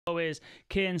Always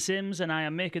Kane Sims, and I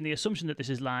am making the assumption that this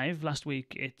is live. Last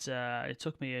week it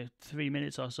took me 3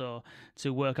 minutes or so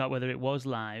to work out whether it was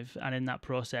live, and in that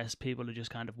process people are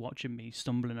just kind of watching me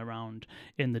stumbling around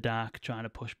in the dark trying to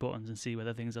push buttons and see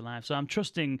whether things are live. So I'm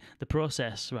trusting the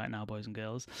process right now, boys and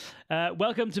girls.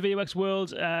 Welcome to VUX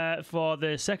World for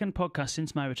the second podcast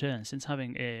since my return, since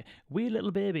having a wee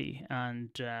little baby, and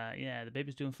yeah, the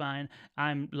baby's doing fine.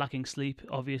 I'm lacking sleep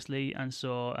obviously, and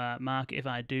so Mark, if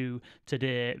I do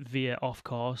today veer off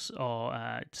course or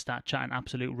start chatting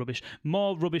absolute rubbish,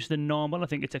 more rubbish than normal, I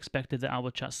think it's expected that I will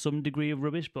chat some degree of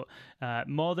rubbish, but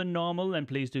more than normal, then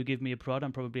please do give me a prod.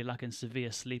 I'm probably lacking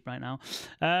severe sleep right now.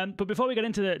 But before we get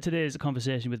into today's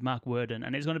conversation with Mark Worden,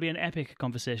 and it's going to be an epic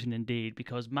conversation indeed,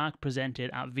 because Mark presented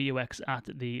at VUX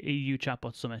at the EU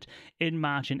Chatbot Summit in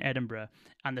March in Edinburgh,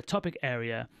 and the topic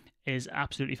area is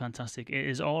absolutely fantastic. It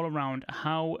is all around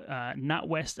how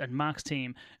NatWest and Mark's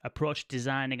team approach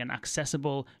designing an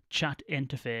accessible chat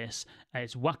interface.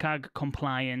 It's WCAG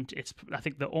compliant. It's, I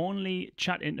think, the only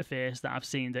chat interface that I've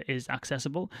seen that is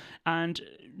accessible. And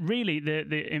really,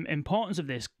 the importance of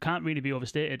this can't really be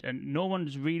overstated. And no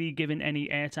one's really given any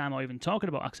airtime or even talking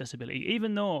about accessibility,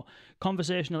 even though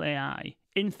conversational AI,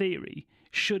 in theory,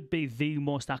 should be the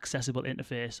most accessible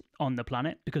interface on the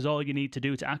planet, because all you need to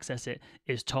do to access it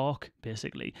is talk,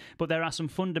 basically. But there are some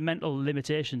fundamental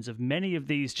limitations of many of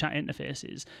these chat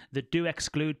interfaces that do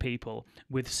exclude people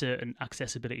with certain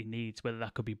accessibility needs, whether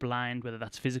that could be blind, whether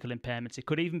that's physical impairments. It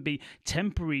could even be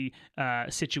temporary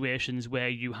situations where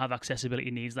you have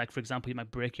accessibility needs, like, for example, you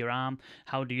might break your arm.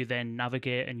 How do you then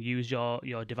navigate and use your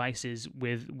devices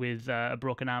with a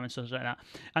broken arm and stuff like that?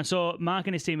 And so Mark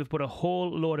and his team have put a whole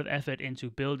load of effort into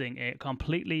building a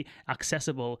completely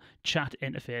accessible chat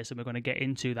interface, and we're going to get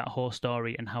into that whole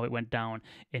story and how it went down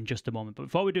in just a moment. But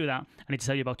before we do that, I need to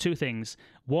tell you about two things.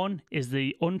 One is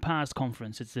the Unparsed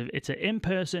conference. It's an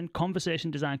in-person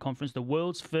conversation design conference, the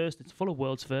world's first. It's full of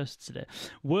world's firsts today.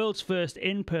 World's first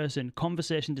in-person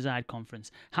conversation design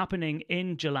conference happening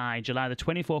in July the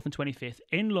 24th and 25th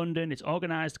in London. It's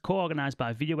co-organized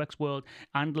by VUX World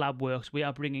and LabWorks. We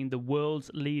are bringing the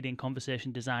world's leading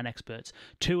conversation design experts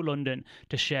to London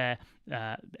to share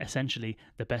essentially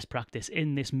the best practice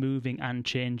in this moving and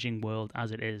changing world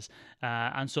as it is.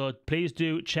 And so please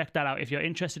do check that out. If you're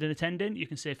interested in attending, you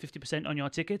can save 50% on your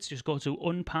tickets. Just go to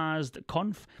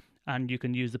unparsedconf and you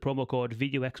can use the promo code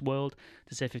VUX World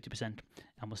to save 50%, and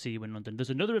we'll see you in London. There's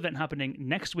another event happening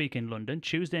next week in London,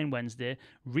 Tuesday and Wednesday,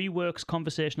 Reworks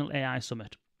Conversational AI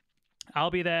Summit.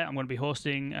 I'll be there. I'm going to be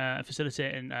hosting,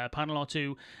 facilitating a panel or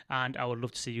two, and I would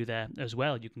love to see you there as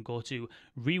well. You can go to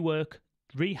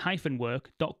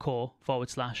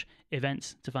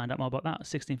re-work.co/events to find out more about that,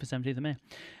 16th and 17th of May.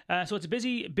 So it's a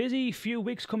busy few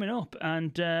weeks coming up,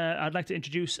 and I'd like to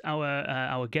introduce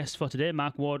our guest for today,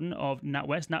 Mark Worden of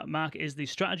NatWest. Mark is the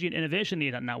Strategy and Innovation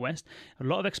Lead at NatWest. A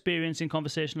lot of experience in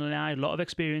conversational AI, a lot of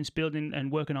experience building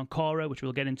and working on Cora, which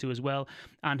we'll get into as well,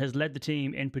 and has led the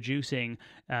team in producing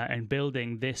and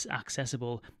building this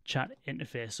accessible chat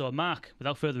interface. So Mark,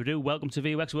 without further ado, welcome to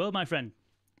VUX World, my friend.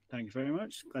 Thank you very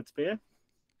much. Glad to be here.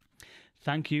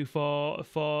 Thank you for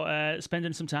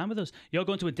spending some time with us. You're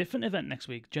going to a different event next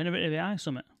week, Generative AI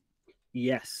Summit.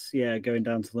 Yes, yeah, going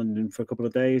down to London for a couple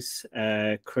of days.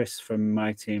 Chris from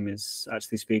my team is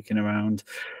actually speaking around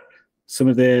some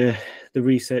of the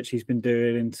research he's been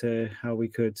doing into how we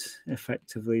could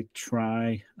effectively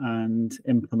try and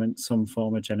implement some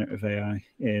form of generative AI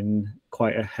in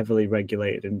quite a heavily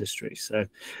regulated industry. So,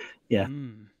 yeah.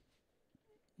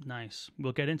 Nice.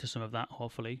 We'll get into some of that,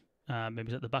 hopefully.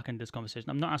 Maybe at the back end of this conversation.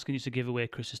 I'm not asking you to give away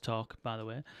Chris's talk, by the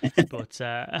way, but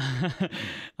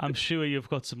I'm sure you've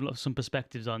got some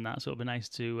perspectives on that, so it'll be nice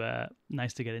to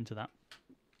get into that.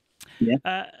 Yeah.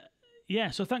 Yeah,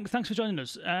 so thanks for joining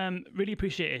us. Really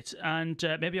appreciate it, and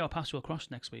maybe I'll pass you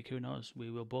across next week. Who knows? We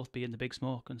will both be in the big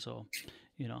smoke, and so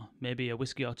maybe a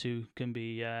whiskey or two can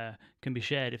be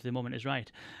shared if the moment is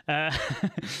right.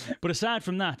 But aside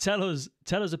from that, tell us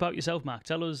about yourself, Mark.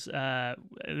 Tell us a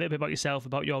little bit about yourself,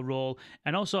 about your role,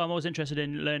 and also I'm always interested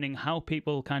in learning how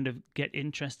people kind of get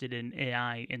interested in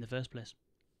AI in the first place.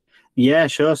 Yeah,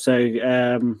 sure. So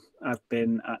I've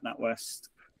been at NatWest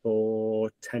for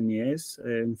 10 years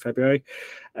in February.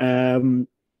 And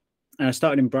I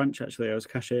started in branch, actually. I was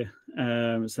cashier.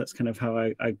 So that's kind of how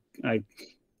I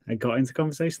got into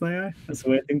conversational AI. That's a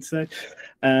weird thing to say.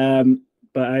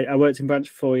 But I worked in branch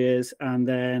for 4 years, and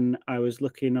then I was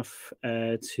lucky enough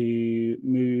to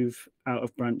move out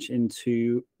of branch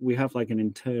into, we have like an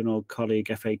internal colleague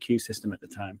FAQ system at the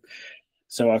time.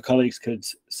 So our colleagues could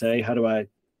say, how do I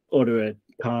order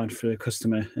card for the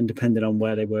customer, and depending on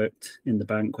where they worked in the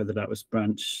bank, whether that was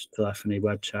branch, telephony,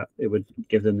 web chat, it would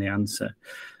give them the answer.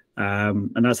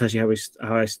 And that's actually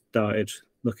how I started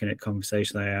looking at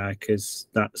conversational AI, because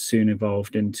that soon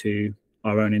evolved into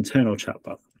our own internal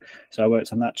chatbot. So I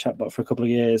worked on that chatbot for a couple of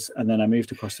years, and then I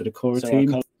moved across to the Cora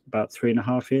team about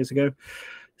 3.5 years ago.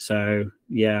 So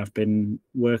yeah, I've been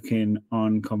working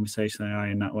on conversational AI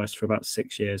in NatWest for about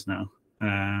 6 years now.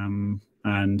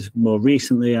 And more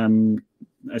recently, I'm,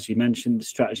 as you mentioned,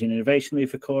 strategy and innovation lead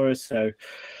for Cora. So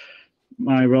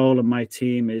my role and my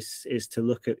team is to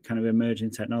look at kind of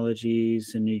emerging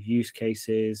technologies and new use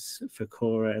cases for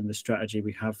Cora and the strategy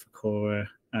we have for Cora,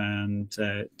 and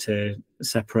to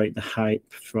separate the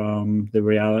hype from the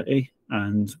reality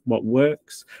and what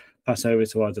works, pass over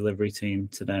to our delivery team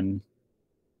to then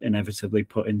inevitably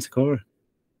put into Cora.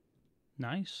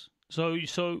 Nice. So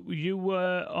you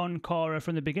were on Cora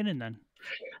from the beginning then?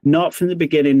 Not from the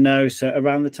beginning, no. So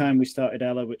around the time we started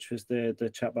Ella, which was the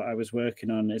chatbot I was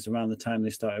working on, is around the time they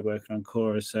started working on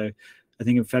Cora. So I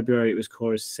think in February it was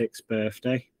Cora's 6th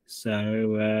birthday.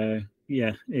 So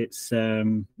yeah, it's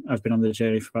I've been on the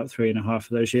journey for about 3.5 of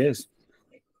those years.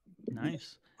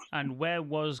 Nice. And where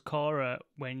was Cora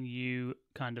when you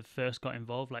kind of first got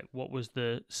involved? Like, what was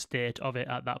the state of it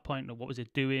at that point? Or what was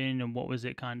it doing? And what was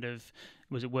it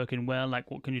was it working well?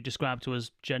 Like, what can you describe to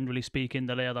us, generally speaking,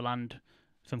 the lay of the land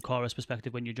from Cora's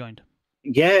perspective when you joined?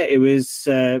 Yeah, it was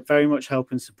very much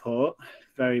help and support,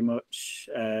 very much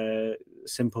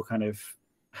simple kind of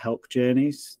help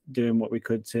journeys, doing what we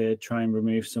could to try and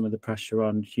remove some of the pressure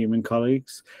on human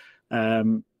colleagues.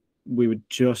 We were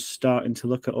just starting to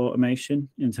look at automation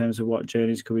in terms of what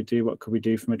journeys could we do, what could we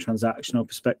do from a transactional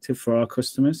perspective for our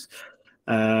customers.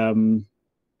 And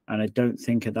I don't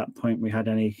think at that point we had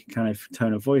any kind of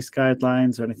tone of voice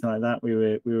guidelines or anything like that. We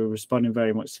were responding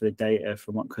very much to the data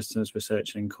from what customers were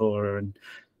searching in Cora and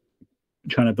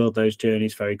trying to build those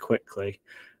journeys very quickly.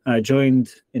 I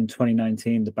joined in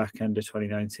 2019, the back end of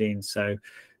 2019. So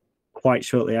quite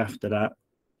shortly after that,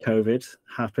 COVID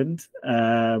happened,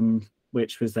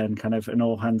 which was then kind of an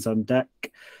all hands on deck.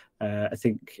 I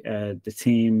think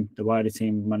the wider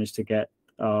team managed to get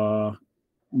our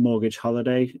mortgage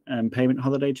holiday and payment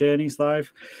holiday journeys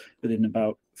live within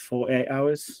about 48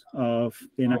 hours of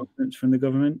the announcements from the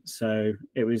government. So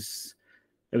it was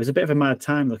a bit of a mad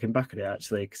time looking back at it,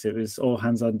 actually, because it was all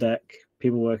hands on deck,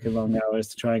 people working long hours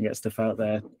to try and get stuff out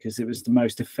there, because it was the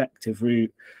most effective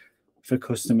route for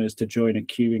customers to join a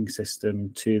queuing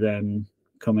system to then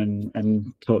come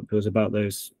and talk to us about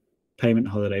those payment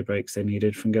holiday breaks they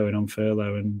needed from going on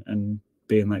furlough and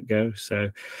being let go. So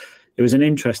it was an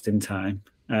interesting time.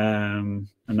 And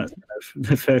that's kind of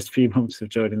the first few months of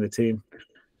joining the team.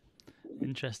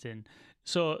 Interesting.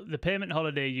 So the payment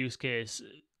holiday use case,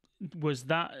 was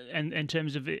that, and in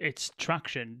terms of its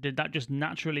traction, did that just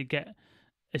naturally get,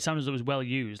 it sounds as though it was well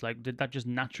used, like did that just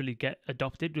naturally get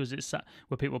adopted? Was it,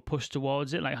 were people pushed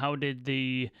towards it? Like how did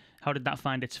that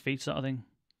find its feet, sort of thing?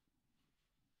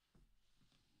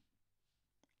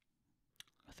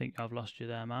 I think I've lost you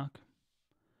there, Mark.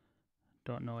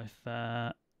 Don't know if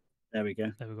there we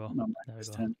go. There we go. There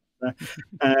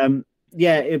we go.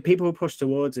 Yeah, people were pushed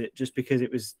towards it just because it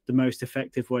was the most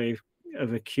effective way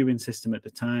of a queuing system at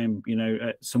the time. You know,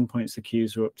 at some points the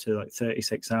queues were up to like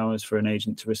 36 hours for an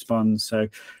agent to respond. So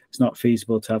it's not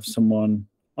feasible to have someone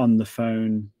on the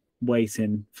phone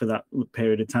waiting for that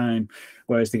period of time.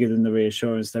 Whereas to give them the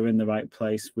reassurance they're in the right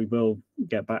place, we will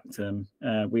get back to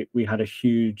them. We had a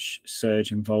huge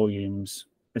surge in volumes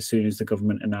as soon as the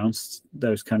government announced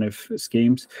those kind of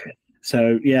schemes.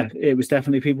 So yeah, it was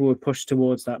definitely, people were pushed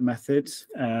towards that method.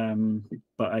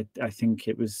 But I think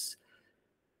it was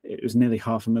nearly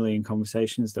 500,000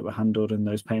 conversations that were handled and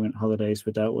those payment holidays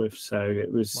were dealt with. So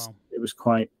it was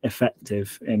quite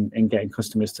effective in getting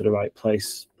customers to the right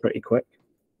place pretty quick.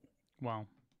 Wow,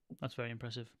 that's very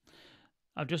impressive.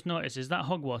 I've just noticed, is that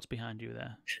Hogwarts behind you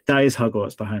there? That is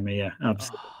Hogwarts behind me, yeah,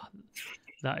 absolutely.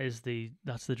 Oh,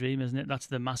 that's the dream, isn't it? That's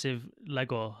the massive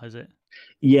Lego, is it?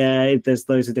 Yeah, there's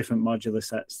loads of different modular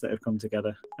sets that have come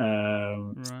together.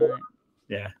 Right. So,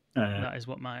 yeah. That is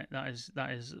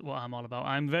what I'm all about.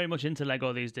 I'm very much into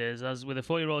Lego these days, as with a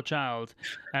 4-year-old child,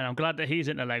 and I'm glad that he's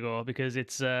into Lego because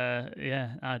it's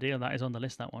ideal. That is on the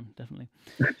list. That one definitely.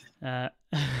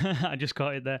 I just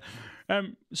caught it there.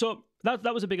 So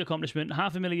that was a big accomplishment.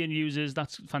 500,000 users.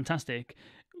 That's fantastic.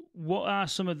 What are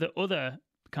some of the other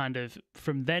kind of,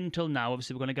 from then till now,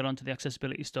 obviously we're going to get onto the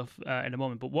accessibility stuff in a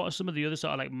moment, but what are some of the other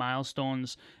sort of like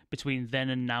milestones between then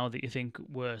and now that you think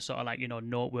were sort of like, you know,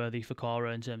 noteworthy for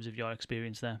Cora in terms of your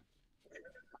experience there?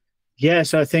 Yeah,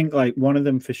 so I think like one of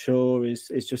them for sure is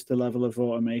just the level of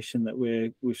automation that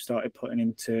we've started putting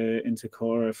into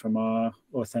Cora from our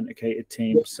authenticated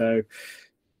team. So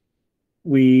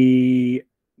we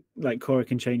like Cora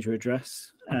can change your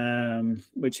address,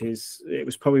 which it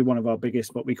was probably one of our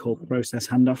biggest what we call process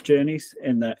handoff journeys,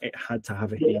 in that it had to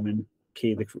have a human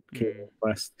key the key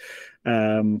request.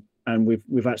 And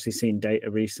we've actually seen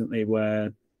data recently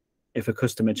where if a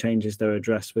customer changes their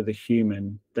address with a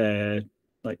human, they're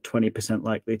like 20%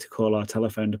 likely to call our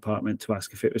telephone department to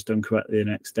ask if it was done correctly the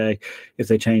next day. If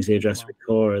they change the address with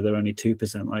Cora, they're only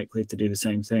 2% likely to do the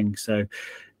same thing. So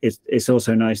it's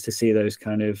also nice to see that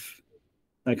kind of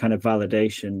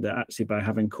validation that actually by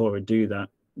having Cora do that,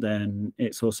 then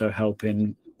it's also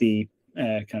helping the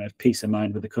kind of peace of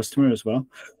mind with the customer as well.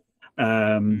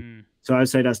 So I'd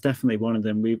say that's definitely one of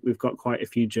them. We've got quite a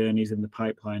few journeys in the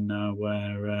pipeline now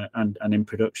where and in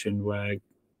production where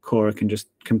Cora can just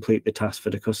complete the task for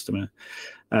the customer.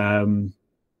 And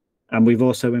we've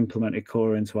also implemented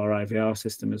Cora into our IVR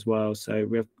system as well. So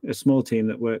we have a small team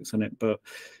that works on it, but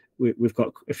we've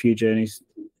got a few journeys,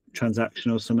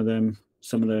 transactional, some of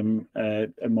them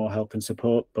are more help and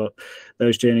support, but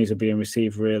those journeys are being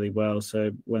received really well.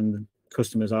 So when the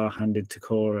customers are handed to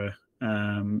Cora,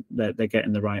 they're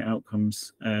getting the right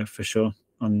outcomes for sure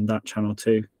on that channel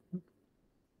too.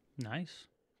 Nice.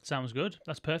 Sounds good.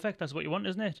 That's perfect. That's what you want,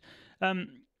 isn't it?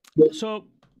 So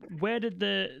where did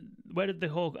the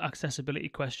whole accessibility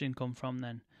question come from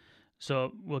then?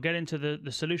 So we'll get into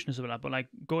the solutions of that, but like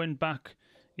going back,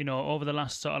 over the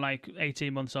last sort of like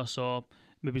 18 months or so,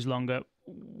 maybe it's longer,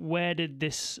 where did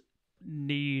this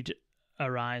need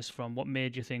arise from? What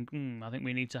made you think, I think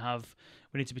we need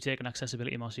to be taking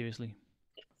accessibility more seriously?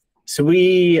 So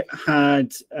we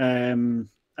had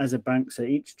as a bank, so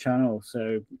each channel,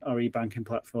 so our e-banking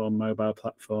platform, mobile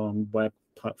platform, web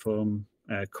platform,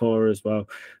 Cora as well,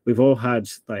 we've all had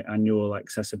like annual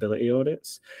accessibility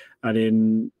audits. And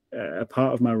in a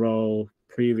part of my role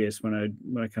previous, when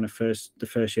I kind of the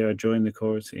first year I joined the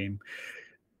Cora team,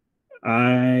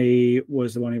 I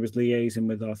was the one who was liaising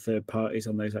with our third parties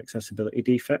on those accessibility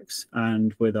defects,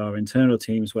 and with our internal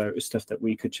teams where it was stuff that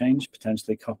we could change,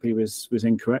 potentially copy was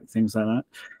incorrect, things like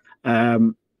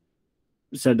that.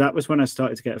 So that was when I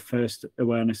started to get a first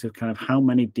awareness of kind of how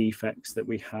many defects that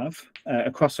we have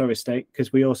across our estate,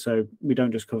 because we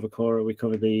don't just cover Cora, we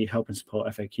cover the help and support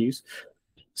FAQs.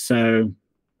 So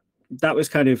that was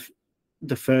kind of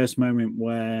the first moment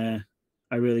where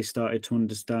I really started to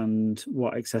understand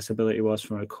what accessibility was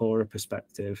from a Cora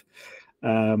perspective,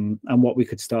 and what we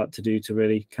could start to do to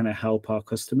really kind of help our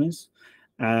customers.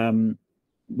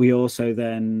 We also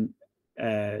then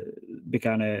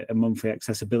began a monthly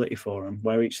accessibility forum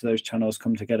where each of those channels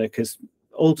come together, because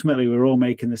ultimately we're all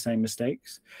making the same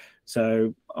mistakes.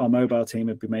 So our mobile team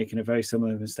would be making a very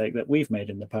similar mistake that we've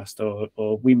made in the past,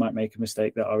 or we might make a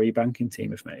mistake that our e-banking team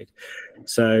have made.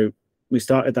 So we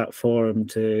started that forum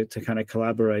to kind of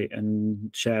collaborate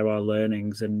and share our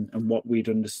learnings and what we'd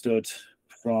understood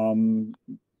from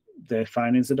the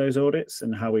findings of those audits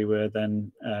and how we were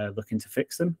then looking to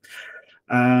fix them.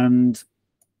 And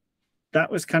that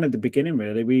was kind of the beginning,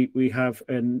 really. We have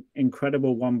an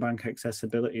incredible one bank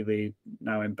accessibility lead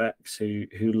now in Bex who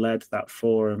led that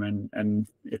forum, and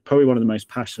it's probably one of the most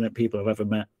passionate people I've ever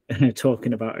met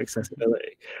talking about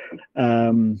accessibility.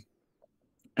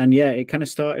 And yeah, it kind of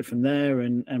started from there,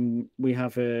 and we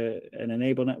have an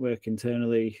Enable network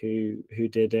internally who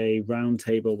did a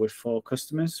roundtable with 4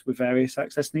 customers with various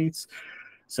access needs.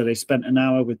 So they spent an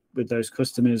hour with those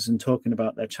customers and talking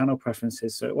about their channel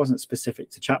preferences. So it wasn't specific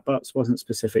to chatbots, wasn't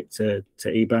specific to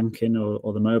e-banking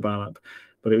or the mobile app,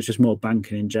 but it was just more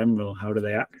banking in general. How do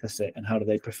they access it, and how do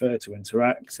they prefer to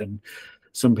interact? And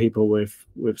some people with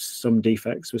some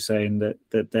defects were saying that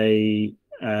they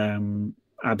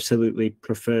absolutely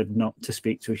preferred not to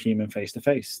speak to a human face to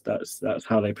face. That's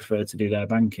how they prefer to do their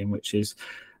banking, which is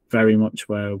very much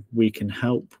where we can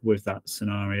help with that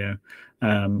scenario.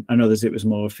 And others, it was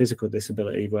more physical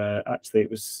disability, where actually it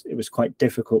was quite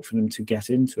difficult for them to get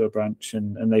into a branch,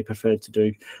 and they preferred to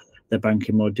do their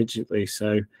banking more digitally.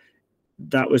 So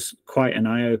that was quite an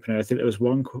eye opener. I think there was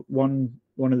one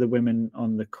of the women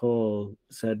on the call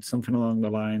said something along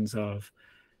the lines of,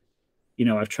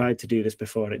 I've tried to do this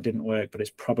before and it didn't work, but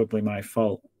it's probably my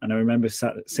fault. And I remember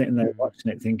sitting there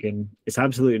watching it thinking, it's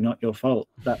absolutely not your fault.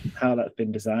 That's how that's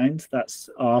been designed.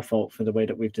 That's our fault for the way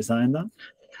that we've designed that.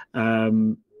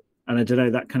 And I don't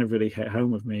know, that kind of really hit home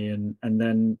with me. And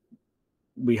then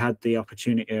we had the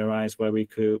opportunity arise where we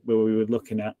were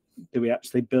looking at, do we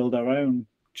actually build our own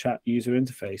chat user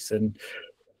interface? And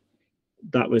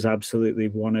that was absolutely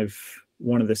one of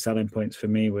one of the selling points for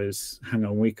me was, hang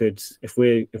on, we could, if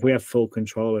we have full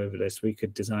control over this, we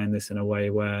could design this in a way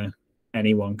where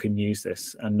anyone can use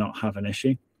this and not have an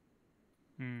issue.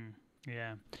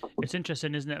 Yeah, it's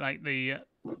interesting, isn't it? Like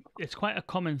it's quite a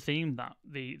common theme, that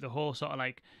the whole sort of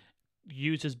like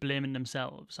users blaming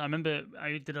themselves. I remember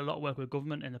I did a lot of work with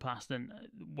government in the past, and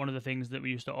one of the things that we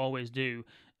used to always do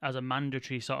as a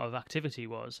mandatory sort of activity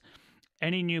was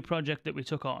any new project that we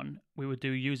took on, we would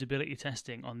do usability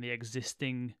testing on the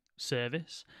existing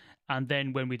service. And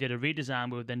then when we did a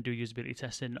redesign, we would then do usability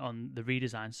testing on the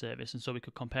redesigned service. And so we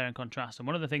could compare and contrast. And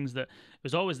one of the things that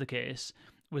was always the case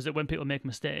was that when people make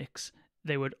mistakes,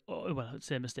 they would, well, I'd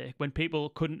say mistake, when people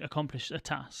couldn't accomplish a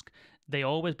task, they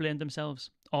always blamed themselves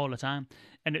all the time.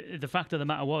 And the fact of the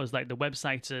matter was, like, the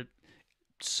websites are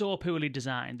so poorly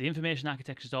designed. The information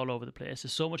architecture is all over the place.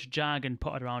 There's so much jargon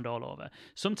put around all over.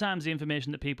 Sometimes the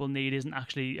information that people need isn't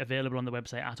actually available on the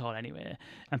website at all anyway.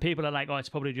 And people are like, oh, it's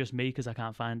probably just me because I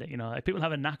can't find it. You know, like, people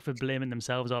have a knack for blaming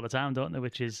themselves all the time, don't they?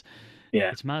 Which is,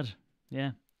 it's mad.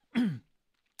 Yeah.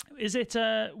 Is it,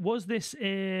 was this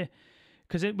a,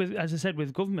 because as I said,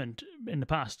 with government in the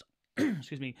past,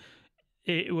 excuse me,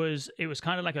 it was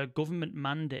kind of like a government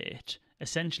mandate,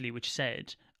 essentially, which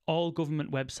said all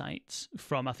government websites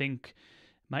from, I think,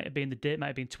 might have been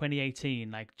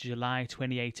 2018, like July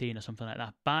 2018 or something like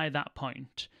that. By that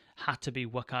point, had to be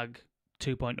WCAG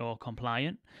 2.0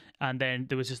 compliant. And then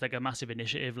there was just like a massive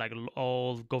initiative, like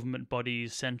all government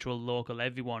bodies, central, local,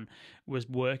 everyone was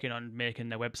working on making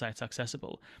their websites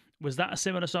accessible. Was that a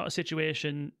similar sort of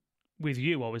situation with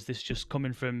you, or was this just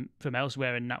coming from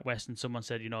elsewhere in NatWest and someone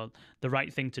said, you know, the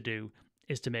right thing to do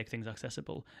is to make things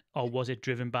accessible? Or was it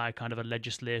driven by kind of a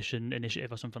legislation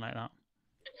initiative or something like that?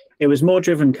 It was more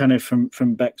driven kind of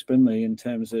from Bex Brindley in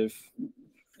terms of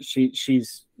she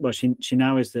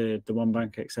now is the one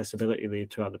bank accessibility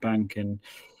lead throughout the bank, and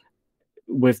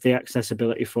with the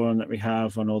accessibility forum that we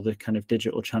have on all the kind of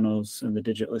digital channels and the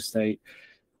digital estate,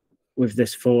 with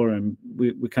this forum,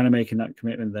 we're kind of making that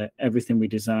commitment that everything we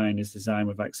design is designed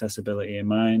with accessibility in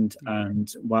mind.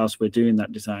 And whilst we're doing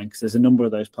that design, because there's a number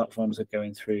of those platforms that are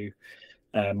going through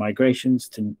migrations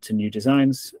to new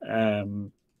designs,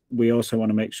 we also want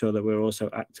to make sure that we're also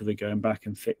actively going back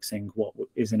and fixing what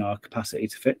is in our capacity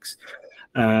to fix,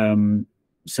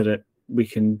 so that we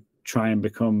can try and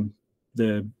become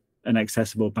an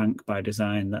accessible bank by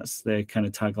design. That's the kind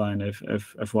of tagline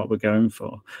of what we're going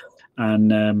for.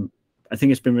 And I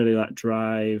think it's been really that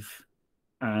drive,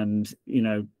 and, you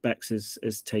know, Bex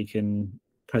has taken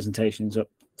presentations up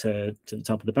to the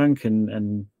top of the bank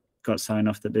and got sign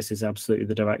off that this is absolutely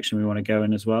the direction we want to go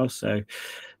in as well. So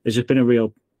there's just been a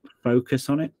real focus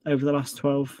on it over the last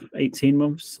 12-18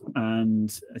 months,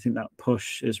 and I think that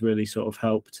push has really sort of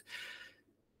helped,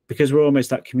 because we're almost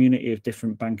that community of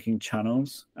different banking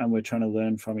channels, and we're trying to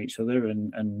learn from each other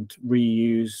and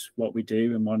reuse what we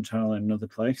do in one channel in another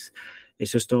place.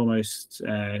 It's just almost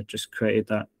just created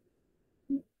that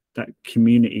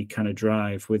community kind of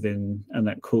drive within, and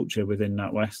that culture within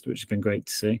NatWest, which has been great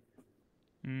to see.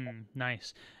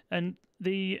 Nice. And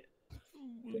you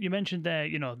mentioned there,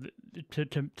 you know,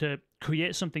 to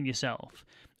create something yourself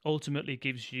ultimately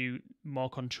gives you more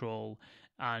control,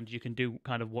 and you can do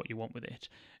kind of what you want with it.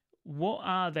 What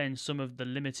are then some of the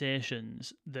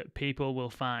limitations that people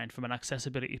will find from an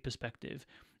accessibility perspective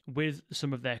with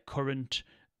some of their current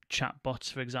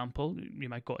chatbots? For example, you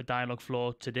might go to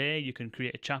Dialogflow today, you can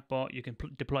create a chatbot, you can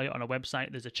deploy it on a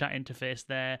website, there's a chat interface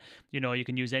there, you know, you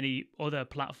can use any other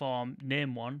platform,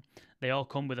 name one, they all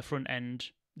come with a front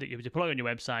end that you deploy on your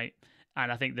website.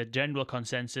 And I think the general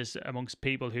consensus amongst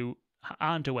people who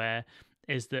aren't aware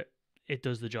is that it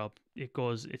does the job.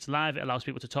 It's live, it allows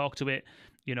people to talk to it,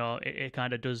 you know, it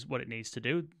kind of does what it needs to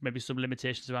do. Maybe some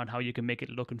limitations around how you can make it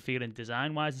look and feel and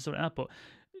design wise and something like that, but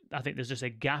I think there's just a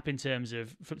gap in terms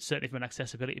of, certainly from an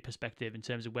accessibility perspective, in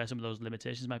terms of where some of those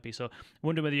limitations might be. So I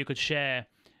wonder whether you could share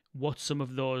what some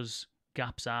of those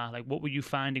gaps are. Like, what were you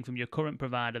finding from your current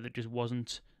provider that just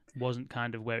wasn't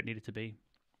kind of where it needed to be?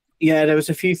 Yeah, there was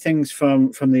a few things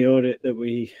from the audit that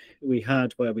we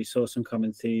had where we saw some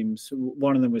common themes.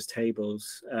 One of them was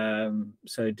tables.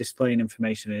 So displaying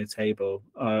information in a table,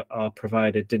 our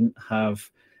provider didn't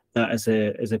have that as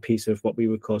a piece of what we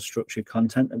would call structured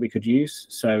content that we could use.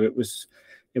 So it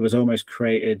was almost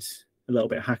created a little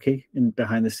bit hacky in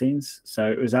behind the scenes.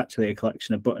 So it was actually a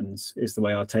collection of buttons is the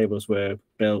way our tables were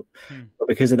built. But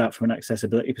because of that, from an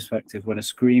accessibility perspective, when a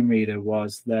screen reader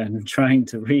was then trying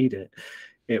to read it,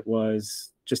 it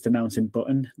was just announcing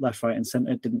button left, right, and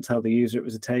center. It didn't tell the user it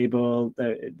was a table.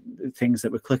 The things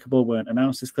that were clickable weren't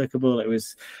announced as clickable. It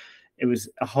was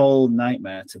a whole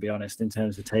nightmare, to be honest, in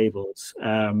terms of tables.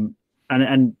 And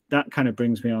and that kind of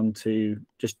brings me on to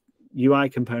just UI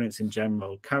components in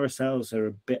general. Carousels are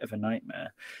a bit of a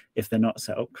nightmare if they're not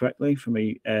set up correctly from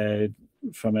an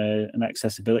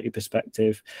accessibility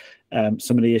perspective.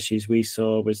 Some of the issues we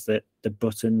saw was that the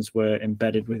buttons were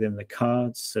embedded within the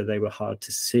cards, so they were hard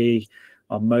to see.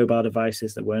 On mobile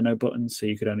devices, there were no buttons, so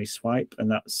you could only swipe,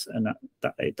 and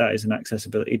that is an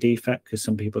accessibility defect because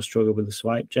some people struggle with the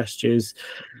swipe gestures.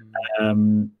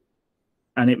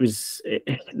 And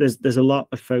there's a lot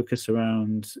of focus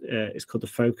around. It's called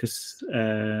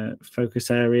the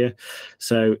focus area.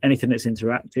 So anything that's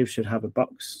interactive should have a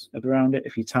box around it.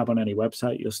 If you tab on any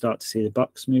website, you'll start to see the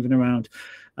box moving around,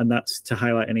 and that's to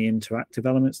highlight any interactive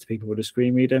elements to people with a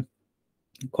screen reader.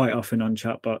 Quite often on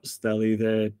chatbots, they'll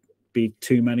either be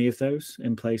too many of those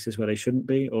in places where they shouldn't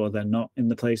be, or they're not in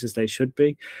the places they should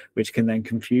be, which can then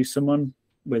confuse someone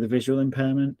with a visual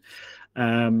impairment.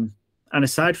 And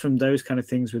aside from those kind of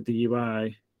things with the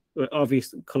UI,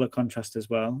 obvious color contrast as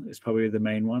well is probably the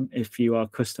main one. If you are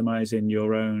customizing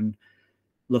your own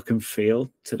look and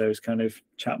feel to those kind of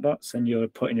chatbots and you're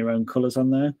putting your own colors on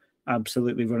there,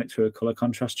 absolutely run it through a color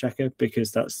contrast checker,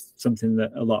 because that's something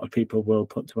that a lot of people will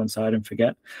put to one side and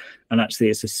forget. And actually,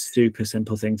 it's a super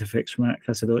simple thing to fix from an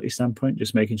accessibility standpoint,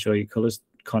 just making sure your colors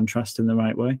contrast in the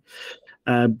right way.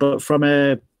 But from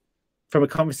a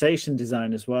conversation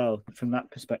design as well, from that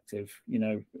perspective,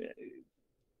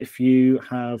 if you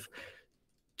have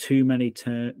too many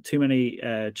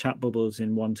chat bubbles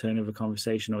in one turn of a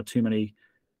conversation, or too many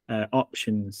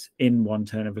options in one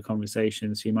turn of a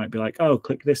conversation, so you might be like, oh,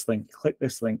 click this link,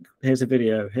 here's a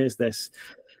video, here's this,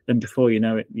 and before you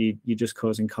know it, you're just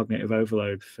causing cognitive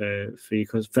overload for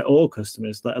all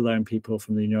customers, let alone people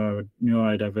from the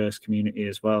neurodiverse community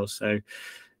as well. So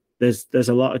there's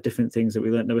a lot of different things that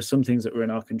we learned. There were some things that were in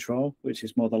our control, which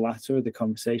is more the latter of the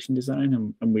conversation design,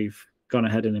 and we've gone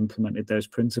ahead and implemented those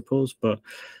principles. But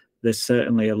there's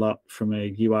certainly a lot from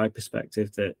a UI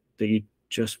perspective that you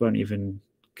just won't even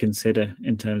consider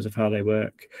in terms of how they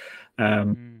work.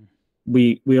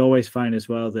 We always find as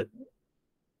well that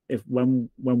when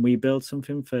we build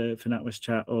something for NatWest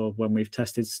Chat, or when we've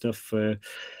tested stuff for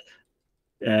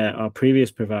our previous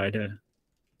provider,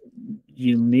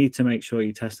 you need to make sure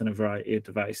you test on a variety of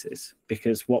devices,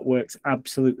 because what works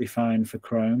absolutely fine for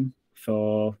Chrome,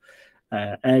 for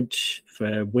Edge,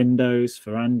 for Windows,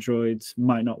 for Androids,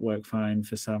 might not work fine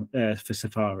for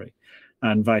Safari,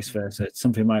 and vice versa.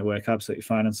 Something might work absolutely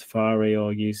fine on Safari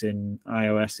or using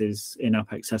iOS's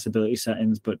in-app accessibility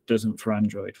settings, but doesn't for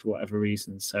Android for whatever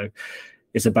reason. So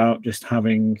it's about just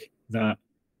having that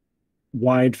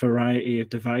wide variety of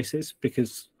devices,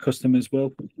 because customers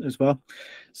will as well.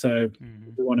 So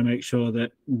we want to make sure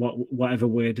that whatever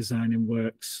we're designing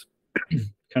works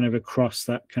kind of across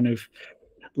that kind of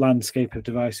landscape of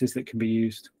devices that can be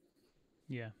used.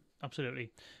 Yeah,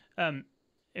 absolutely.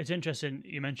 It's interesting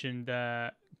you mentioned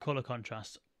color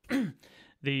contrast. I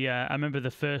remember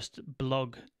the first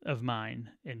blog of mine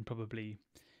in probably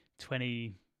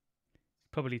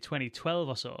 2012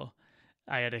 or so.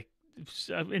 I had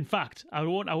in fact, I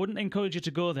wouldn't encourage you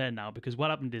to go there now, because what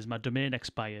happened is my domain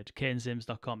expired.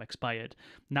 KaneSims.com expired.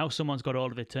 Now someone's got all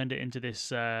of it, turned it into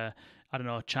this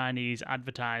Chinese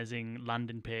advertising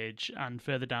landing page, and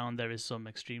further down there is some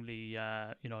extremely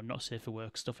not safe for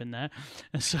work stuff in there.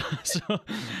 And so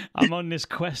I'm on this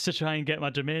quest to try and get my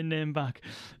domain name back.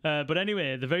 But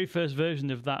anyway, the very first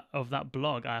version of that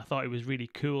blog, I thought it was really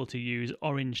cool to use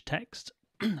orange text.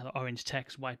 Orange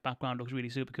text, white background, looks really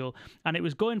super cool. And it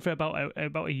was going for about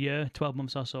a year, 12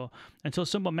 months or so, until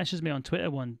someone messaged me on Twitter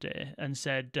one day and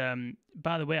said,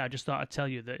 by the way, I just thought I'd tell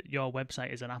you that your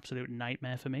website is an absolute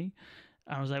nightmare for me.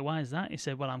 And I was like, why is that? He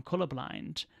said, well, I'm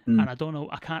colorblind and I don't know,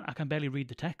 I can barely read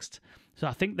the text. So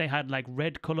I think they had like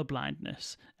red color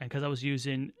blindness, and because I was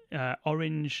using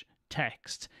orange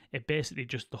text, it basically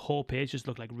just, the whole page just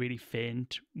looked like really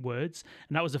faint words.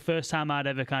 And that was the first time I'd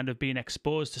ever kind of been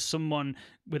exposed to someone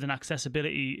with an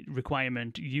accessibility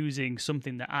requirement using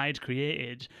something that I'd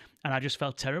created, and I just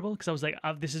felt terrible, because I was like,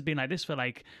 this has been like this for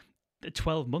like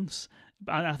 12 months.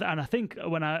 And I think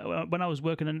when I was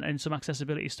working in some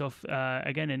accessibility stuff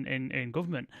again in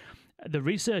government, the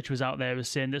research was out there was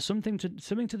saying that something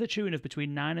to the tune of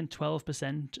between 9 and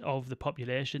 12% of the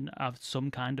population have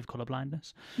some kind of color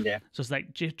blindness. Yeah. So it's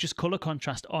like just color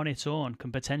contrast on its own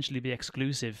can potentially be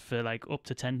exclusive for like up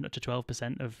to 10 to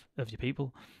 12% of your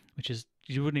people, which is,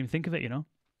 you wouldn't even think of it,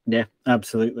 Yeah,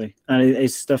 absolutely. And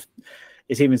it's stuff.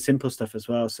 It's even simple stuff as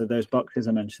well. So those boxes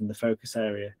I mentioned, the focus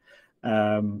area,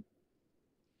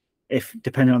 if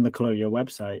depending on the color of your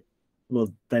website,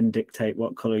 will then dictate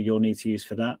what color you'll need to use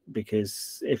for that.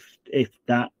 Because if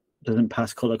that doesn't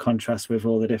pass color contrast with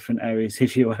all the different areas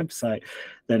of your website,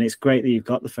 then it's great that you've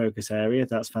got the focus area.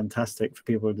 That's fantastic for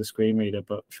people with the screen reader,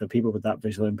 but for people with that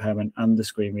visual impairment and the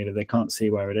screen reader, they can't see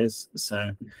where it is.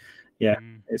 So yeah,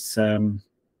 it's an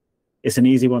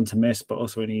easy one to miss, but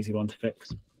also an easy one to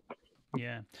fix.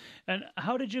 Yeah. And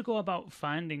how did you go about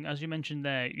finding, as you mentioned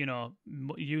there,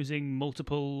 using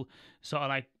multiple sort of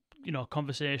like,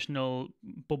 conversational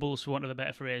bubbles, for want of a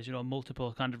better phrase,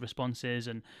 multiple kind of responses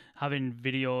and having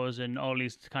videos and all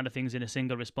these kind of things in a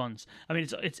single response? I mean,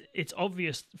 it's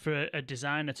obvious for a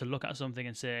designer to look at something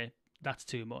and say, that's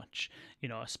too much,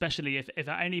 especially if at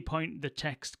any point the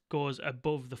text goes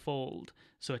above the fold,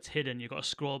 so it's hidden, you've got to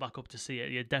scroll back up to see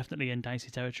it, you're definitely in dicey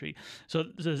territory. So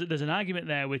there's an argument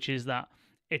there, which is that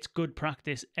it's good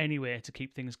practice anyway to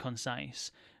keep things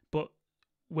concise. But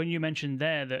when you mentioned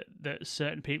there that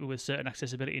certain people with certain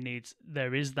accessibility needs,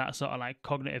 there is that sort of like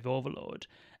cognitive overload.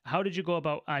 How did you go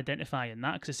about identifying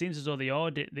that? Because it seems as though the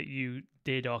audit that you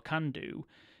did or can do,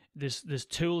 there's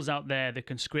tools out there that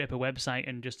can scrape a website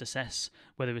and just assess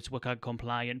whether it's WCAG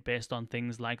compliant based on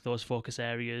things like those focus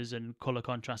areas and color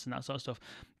contrast and that sort of stuff.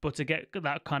 But to get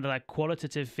that kind of like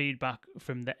qualitative feedback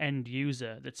from the end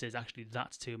user that says, actually,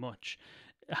 that's too much.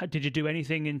 Did you do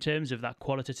anything in terms of that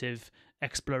qualitative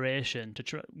exploration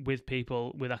with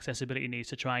people with accessibility needs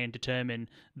to try and determine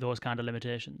those kind of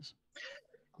limitations?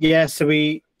 Yeah, so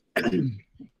we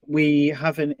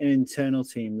have an internal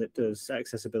team that does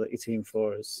accessibility team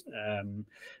for us.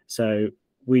 So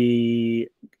we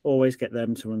always get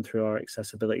them to run through our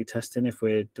accessibility testing if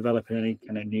we're developing any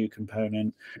kind of new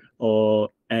component,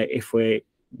 or if we're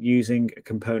using a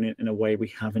component in a way we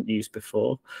haven't used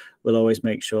before. We'll always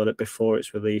make sure that before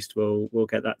it's released, we'll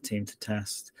get that team to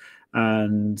test.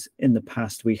 And in the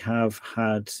past, we have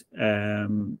had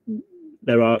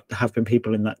there have been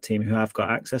people in that team who have got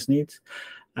access needs.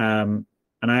 And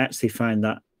I actually find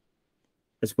that,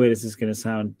 as weird as it's going to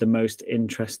sound, the most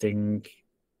interesting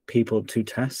people to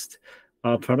test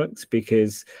our products,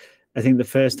 because I think the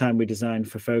first time we designed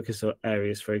for focus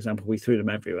areas, for example, we threw them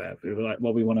everywhere. We were like,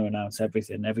 well, we want to announce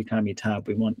everything. Every time you tab,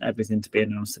 we want everything to be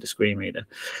announced to the screen reader.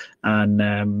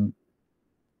 And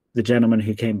the gentleman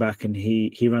who came back and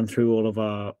he ran through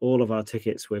all of our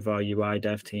tickets with our UI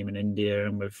dev team in India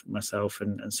and with myself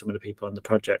and some of the people on the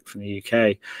project from the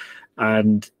UK.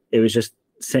 And it was just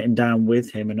sitting down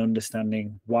with him and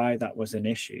understanding why that was an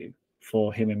issue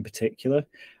for him in particular,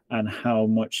 and how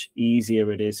much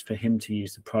easier it is for him to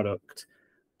use the product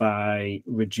by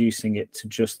reducing it to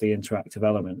just the interactive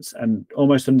elements, and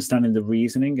almost understanding the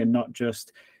reasoning, and not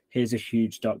just, here's a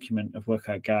huge document of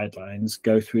WCAG guidelines,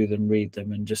 go through them, read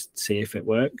them, and just see if it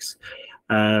works.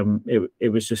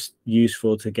 It was just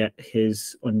useful to get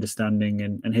his understanding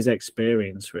and his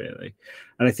experience, really.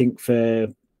 And I think for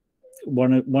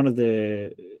one of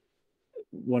the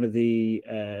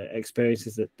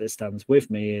experiences that stands with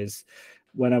me is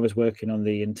when I was working on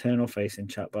the internal facing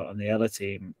chatbot on the Ella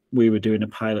team, we were doing a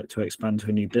pilot to expand to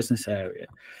a new business area.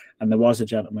 And there was a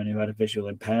gentleman who had a visual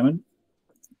impairment.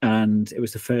 And it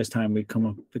was the first time we'd come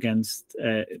up against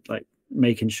like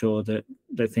making sure that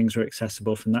things were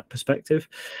accessible from that perspective.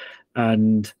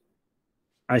 And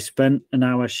I spent an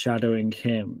hour shadowing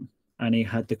him, and he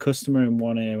had the customer in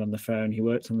one ear on the phone. He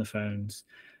worked on the phones,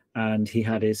 and he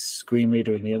had his screen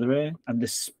reader in the other ear. And the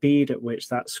speed at which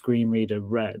that screen reader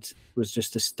read was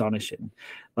just astonishing.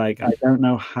 Like, I don't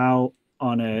know how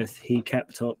on earth he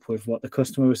kept up with what the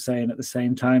customer was saying at the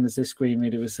same time as this screen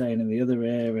reader was saying in the other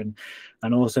ear, and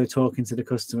also talking to the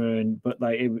customer. But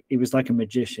like, it was like a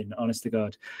magician, honest to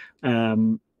God.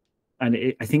 And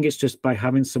I think it's just by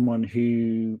having someone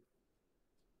who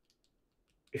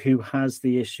has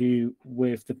the issue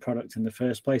with the product in the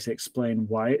first place, explain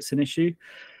why it's an issue,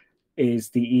 is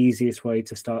the easiest way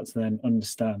to start to then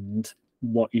understand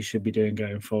what you should be doing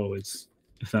going forwards,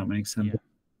 if that makes sense. Yeah.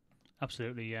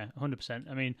 Absolutely, yeah, 100%.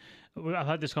 I mean, I've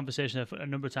had this conversation a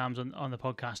number of times on the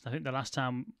podcast. I think the last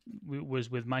time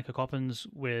was with Micah Coppins,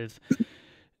 with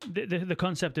the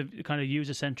concept of kind of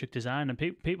user-centric design. And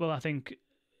people, I think,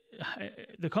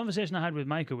 the conversation I had with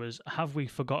Micah was, have we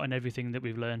forgotten everything that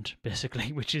we've learned,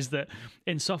 basically, which is that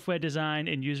in software design,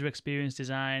 in user experience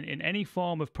design, in any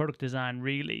form of product design,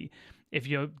 really, if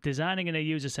you're designing in a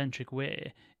user-centric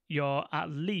way, you're at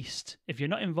least, if you're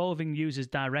not involving users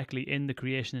directly in the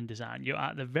creation and design, you're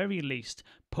at the very least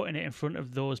putting it in front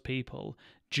of those people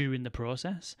during the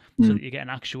process, so that you get an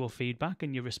actual feedback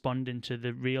and you're responding to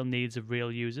the real needs of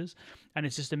real users. And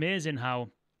it's just amazing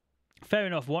how, fair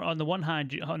enough, on the one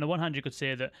hand you could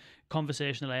say that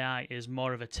conversational AI is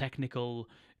more of a technical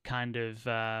kind of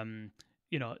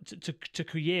to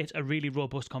create a really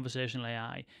robust conversational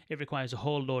AI, it requires a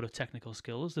whole load of technical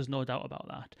skills. There's no doubt about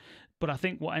that. But I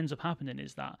think what ends up happening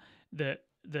is that the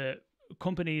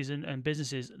companies and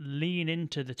businesses lean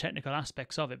into the technical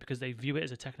aspects of it because they view it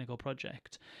as a technical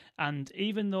project. And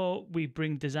even though we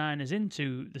bring designers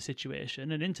into the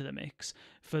situation and into the mix,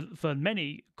 for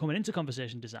many coming into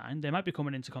conversation design, they might be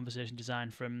coming into conversation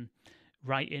design from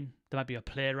writing. There might be a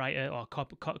playwright or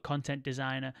content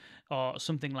designer or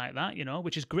something like that,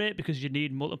 which is great because you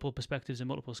need multiple perspectives and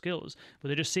multiple skills. But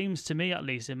it just seems to me, at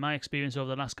least in my experience over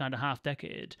the last kind of half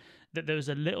decade, that there's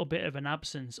a little bit of an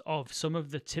absence of some of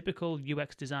the typical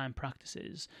UX design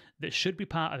practices that should be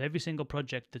part of every single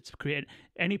project that's created.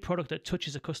 Any product that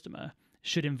touches a customer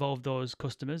should involve those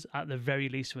customers at the very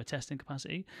least from a testing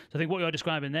capacity. So I think what you're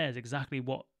describing there is exactly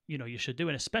what you should do,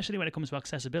 and especially when it comes to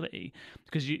accessibility,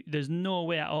 because there's no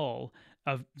way at all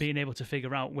of being able to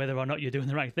figure out whether or not you're doing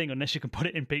the right thing unless you can put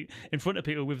it in front of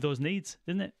people with those needs,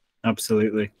 isn't it?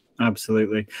 Absolutely.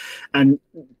 And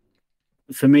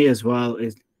for me as well,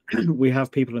 is we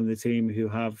have people in the team who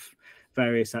have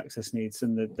various access needs,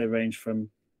 and they range from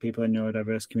people in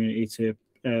neurodiverse community to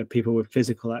people with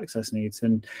physical access needs.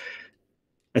 And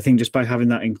I think just by having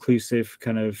that inclusive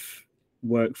kind of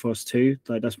workforce too,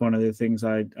 like that's one of the things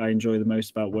I enjoy the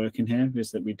most about working here, is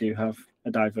that we do have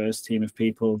a diverse team of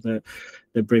people that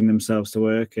bring themselves to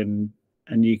work, and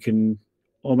you can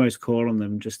almost call on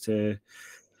them just to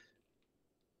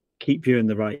keep you in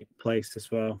the right place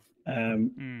as well.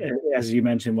 As you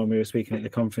mentioned when we were speaking at the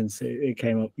conference, it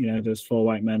came up, there's 4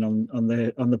 white men on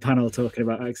the panel talking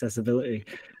about accessibility,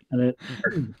 and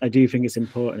I do think it's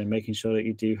important in making sure that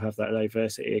you do have that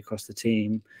diversity across the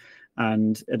team,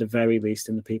 and at the very least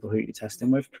in the people who you're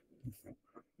testing with.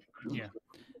 Yeah,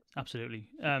 absolutely,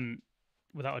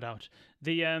 without a doubt.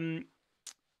 What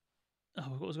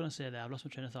was I going to say there? I've lost my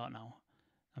train of thought now.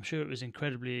 I'm sure it was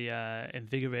incredibly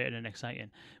invigorating and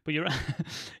exciting. But you're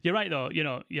you're right though.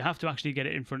 You have to actually get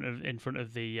it in front of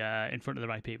the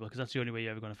right people, because that's the only way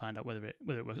you're ever going to find out whether it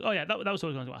works. Oh yeah, that was what I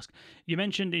was going to ask. You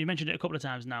mentioned it a couple of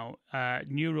times now.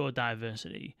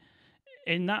 Neurodiversity.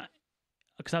 In that,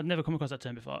 because I've never come across that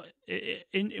term before.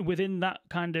 Within that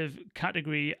kind of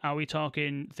category, are we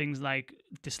talking things like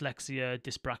dyslexia,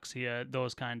 dyspraxia,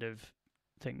 those kind of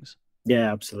things?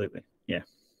 Yeah, absolutely. Yeah.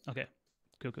 Okay.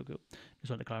 Cool. Just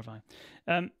wanted to clarify.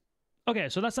 Okay,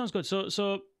 so that sounds good.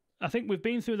 So I think we've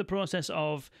been through the process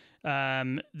of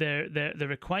the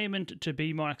requirement to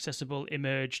be more accessible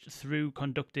emerged through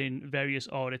conducting various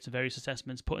audits, various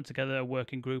assessments, putting together a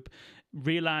working group,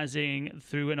 realizing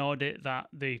through an audit that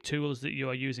the tools that you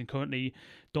are using currently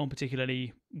don't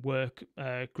particularly work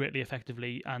greatly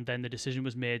effectively, and then the decision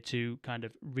was made to kind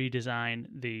of redesign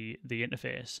the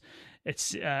interface.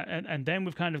 It's and then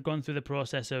we've kind of gone through the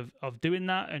process of doing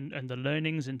that and the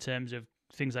learnings in terms of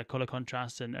things like color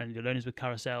contrast and your learnings with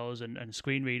carousels and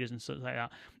screen readers and stuff like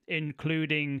that,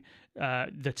 including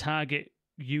the target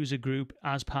user group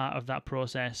as part of that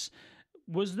process.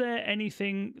 Was there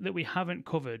anything that we haven't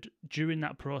covered during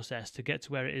that process to get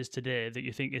to where it is today that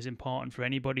you think is important for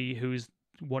anybody who's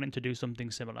wanting to do something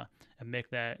similar and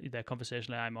make their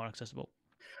conversational AI more accessible?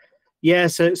 Yeah,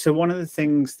 so one of the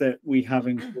things that we have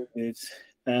included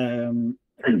in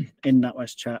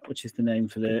NatWest Chat, which is the name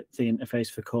for the interface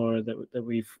for Cora that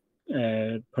we've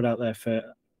put out there for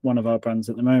one of our brands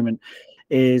at the moment,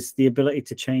 is the ability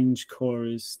to change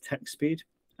Cora's text speed.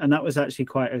 And that was actually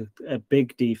quite a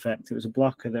big defect. It was a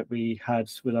blocker that we had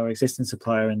with our existing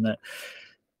supplier, in that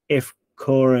if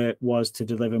Cora was to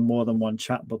deliver more than one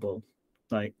chat bubble,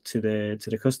 like to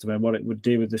the customer, what it would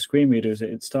do with the screen reader is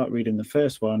it'd start reading the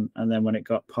first one, and then when it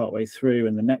got partway through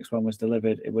and the next one was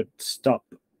delivered, it would stop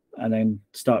and then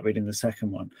start reading the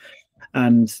second one.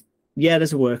 And yeah,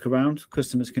 there's a workaround.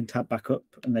 Customers can tap back up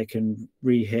and they can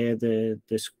rehear the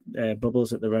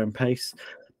bubbles at their own pace,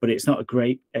 but it's not a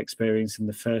great experience in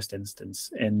the first instance,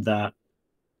 in that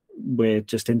we're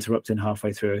just interrupting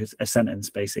halfway through a sentence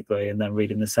basically and then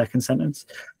reading the second sentence.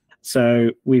 So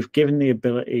we've given the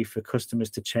ability for customers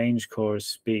to change Cora's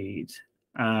speed,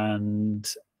 and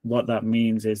what that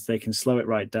means is they can slow it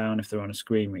right down if they're on a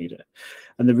screen reader.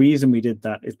 And the reason we did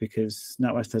that is because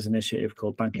NatWest has an initiative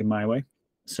called Banking My Way.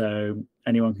 So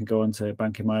anyone can go onto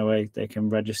Banking My Way, they can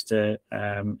register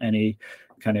any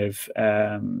kind of,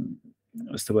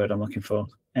 what's the word I'm looking for?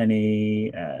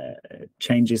 Any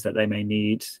changes that they may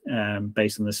need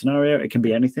based on the scenario. It can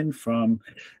be anything from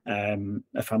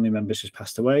a family member's just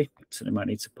passed away, so they might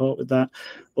need support with that,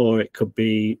 or it could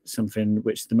be something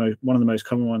which one of the most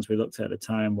common ones we looked at the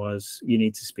time was, you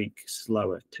need to speak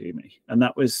slower to me. And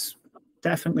that was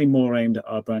definitely more aimed at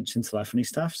our branch and telephony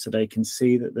staff, so they can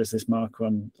see that there's this marker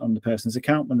on the person's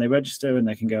account when they register, and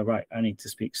they can go, right, I need to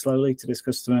speak slowly to this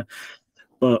customer.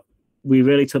 But we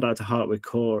really took that to heart with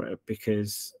Cora,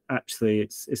 because actually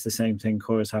it's the same thing.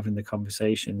 Cora's having the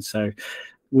conversation, so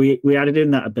we added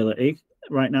in that ability.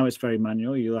 Right now it's very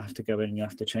manual. You'll have to go in and you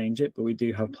have to change it, but we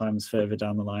do have plans further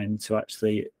down the line to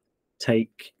actually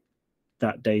take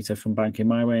that data from Banking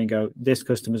My Way and go, this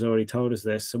customer's already told us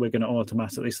this, so we're going to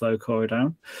automatically slow Cora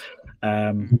down.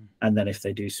 And then if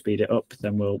they do speed it up,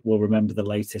 then we'll remember the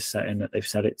latest setting that they've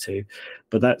set it to.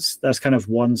 But that's kind of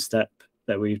one step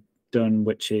that we've done,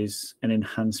 which is an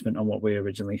enhancement on what we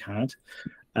originally had.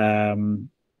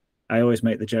 I always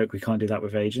make the joke, we can't do that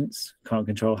with agents, can't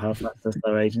control how fast or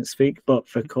slow agents speak, but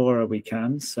for Cora we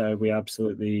can, so we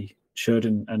absolutely should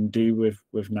and do with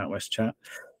NatWest Chat.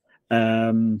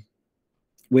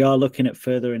 We are looking at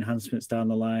further enhancements down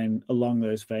the line along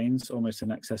those veins, almost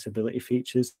an accessibility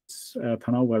features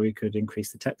panel where we could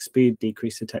increase the text speed,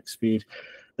 decrease the text speed,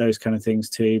 those kind of things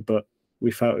too. But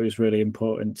we felt it was really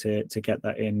important to get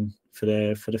that in for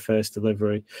the first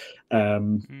delivery.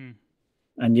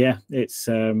 And yeah, it's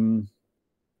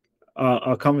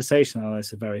our conversation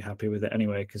analysts are very happy with it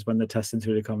anyway, because when they're testing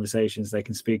through the conversations, they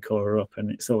can speed Cora up,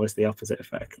 and it's always the opposite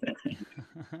effect.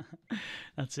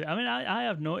 That's it. I mean, I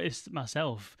have noticed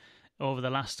myself over the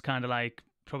last kind of like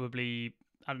probably,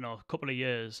 I don't know, a couple of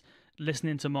years,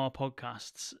 listening to more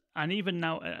podcasts, and even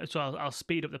now, so I'll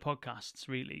speed up the podcasts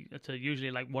really to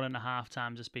usually like 1.5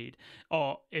 times the speed,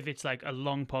 or if it's like a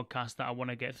long podcast that I want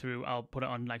to get through, I'll put it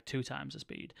on like 2 times the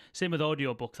speed. Same with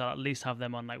audiobooks, I'll at least have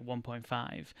them on like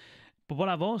 1.5. But what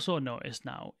I've also noticed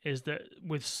now is that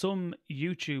with some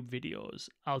YouTube videos,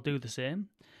 I'll do the same,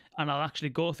 and I'll actually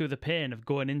go through the pain of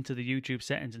going into the YouTube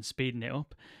settings and speeding it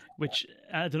up, which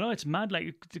I don't know, it's mad,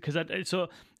 like, because so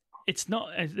it's not,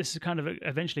 this is kind of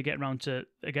eventually getting around to,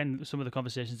 again, some of the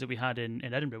conversations that we had in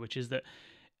Edinburgh, which is that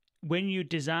when you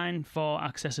design for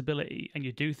accessibility and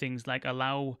you do things like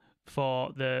allow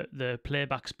for the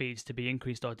playback speeds to be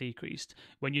increased or decreased,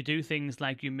 when you do things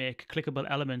like you make clickable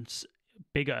elements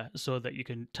bigger so that you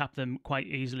can tap them quite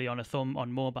easily on a thumb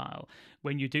on mobile,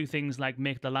 when you do things like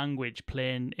make the language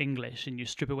plain English and you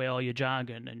strip away all your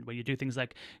jargon, and when you do things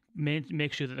like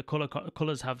make sure that the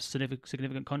colors have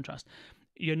significant contrast,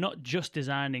 you're not just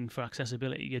designing for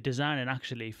accessibility, you're designing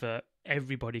actually for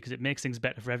everybody, because it makes things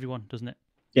better for everyone, doesn't it?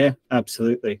 Yeah,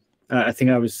 absolutely. I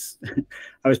think I was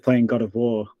playing God of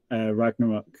War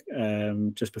Ragnarok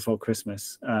just before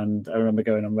Christmas, and I remember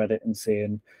going on Reddit and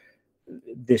seeing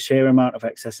the sheer amount of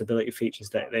accessibility features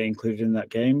that they included in that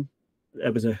game.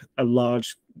 There was a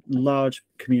large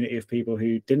community of people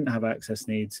who didn't have access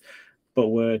needs, but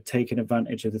were taking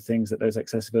advantage of the things that those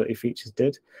accessibility features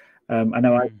did. I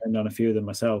know I turned on a few of them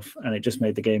myself, and it just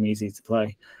made the game easy to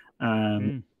play.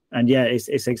 And yeah,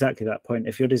 it's exactly that point.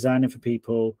 If you're designing for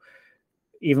people,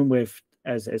 even with,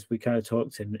 as we kind of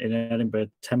talked in Edinburgh,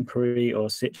 temporary or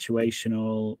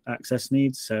situational access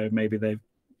needs, so maybe they've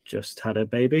just had a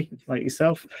baby like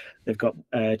yourself, they've got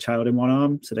a child in one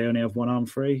arm, so they only have one arm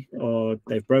free, or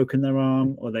they've broken their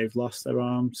arm, or they've lost their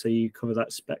arm, so you cover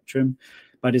that spectrum.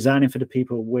 By designing for the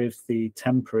people with the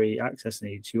temporary access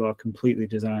needs, you are completely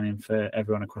designing for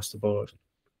everyone across the board.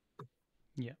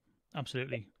 Yeah,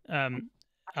 absolutely.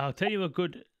 I'll tell you a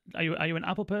good, are you an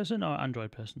Apple person or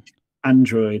Android person?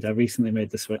 Android. I recently made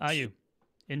the switch. Are you?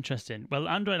 Interesting. Well,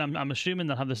 Android, I'm assuming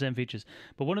they'll have the same features.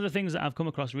 But one of the things that I've come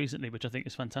across recently, which I think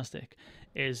is fantastic,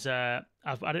 is I've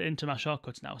added it into my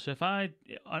shortcuts now. So if at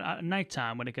night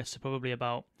time, when it gets to probably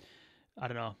about, I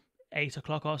don't know, 8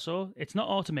 o'clock or so, it's not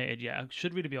automated yet. It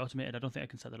should really be automated. I don't think I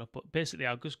can set that up. But basically,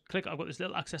 I'll just click. I've got this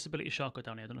little accessibility shortcut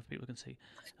down here. I don't know if people can see.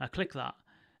 I click that,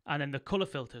 and then the color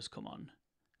filters come on.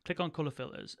 Click on color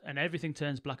filters, and everything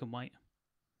turns black and white.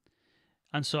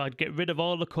 And so I'd get rid of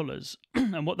all the colours.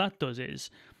 And what that does is,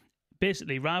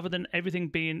 basically, rather than everything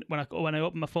being, when I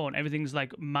open my phone, everything's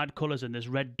like mad colours and there's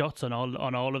red dots on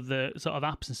all of the sort of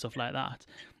apps and stuff like that,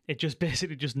 it just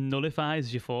basically just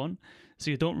nullifies your phone.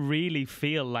 So you don't really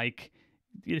feel like,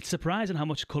 it's surprising how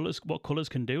much what colours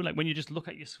can do. Like when you just look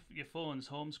at your phone's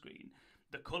home screen,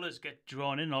 the colours get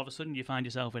drawn in, and all of a sudden you find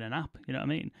yourself in an app, you know what I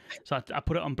mean? So I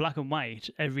put it on black and white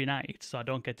every night so I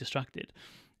don't get distracted.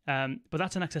 But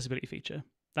that's an accessibility feature.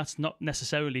 That's not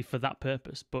necessarily for that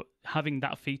purpose, but having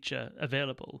that feature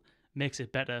available makes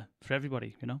it better for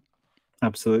everybody, you know?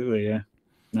 Absolutely, yeah.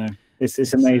 No,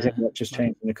 it's amazing what just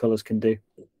changing the colours can do.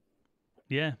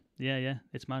 Yeah.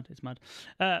 It's mad.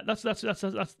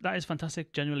 That is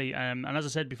fantastic, generally. And as I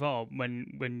said before,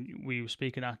 when we were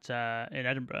speaking at in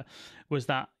Edinburgh, was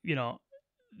that, you know,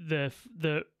 the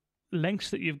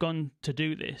lengths that you've gone to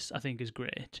do this, I think, is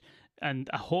great. And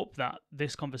I hope that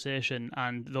this conversation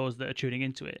and those that are tuning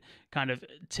into it kind of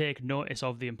take notice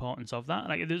of the importance of that.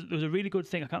 Like, there's a really good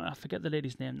thing. I forget the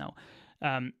lady's name now.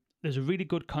 There's a really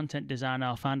good content designer.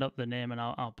 I'll find out the name and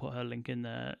I'll put her link in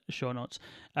the show notes.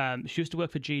 She used to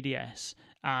work for GDS,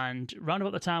 and around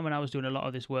about the time when I was doing a lot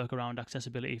of this work around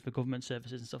accessibility for government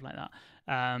services and stuff like that,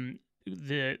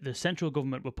 the central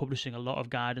government were publishing a lot of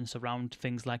guidance around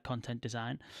things like content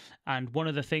design, and one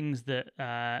of the things that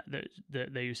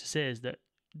they used to say is that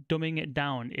dumbing it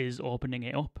down is opening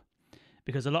it up,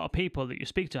 because a lot of people that you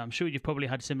speak to, I'm sure you've probably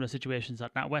had similar situations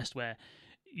at NatWest where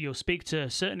you'll speak to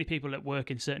certainly people that work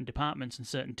in certain departments and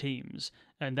certain teams,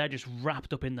 and they're just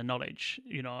wrapped up in the knowledge,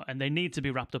 and they need to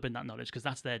be wrapped up in that knowledge because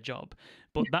that's their job.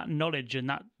 But that knowledge and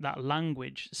that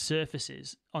language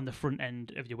surfaces on the front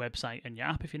end of your website and your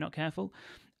app if you're not careful.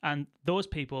 And those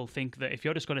people think that if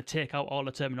you're just going to take out all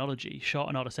the terminology,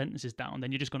 shorten all the sentences down,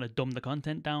 then you're just going to dumb the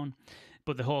content down.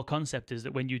 But the whole concept is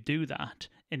that when you do that,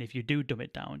 and if you do dumb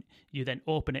it down, you then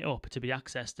open it up to be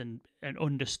accessed and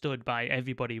understood by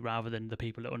everybody rather than the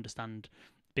people that understand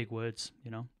big words,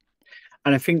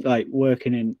 And I think like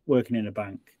working in a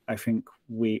bank, I think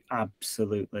we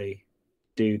absolutely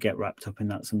do get wrapped up in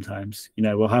that sometimes.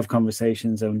 We'll have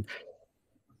conversations, and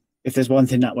if there's one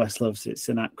thing NatWest loves, it's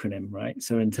an acronym, right?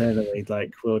 So internally,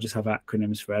 like, we'll just have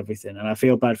acronyms for everything. And I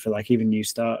feel bad for like even new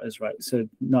starters, right? So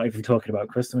not even talking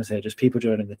about customers here, just people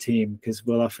joining the team, because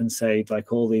we'll often say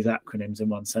like all these acronyms in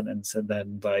one sentence, and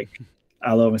then like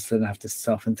I'll almost then have to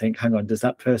stop and think, hang on, does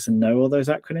that person know all those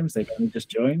acronyms? They've only just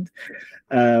joined.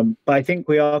 But I think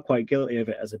we are quite guilty of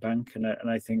it as a bank. And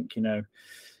I think,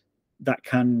 that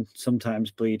can sometimes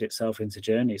bleed itself into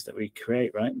journeys that we create,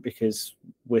 right? Because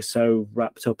we're so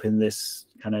wrapped up in this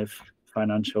kind of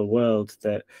financial world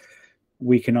that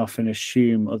we can often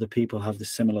assume other people have the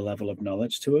similar level of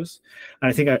knowledge to us. And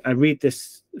I think I read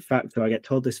this fact, or I get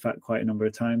told this fact quite a number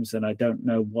of times, and I don't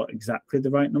know what exactly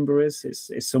the right number is.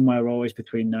 It's somewhere always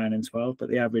between 9 and 12, but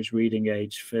the average reading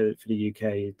age for the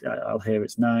UK, I'll hear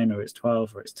it's 9 or it's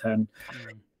 12 or it's 10.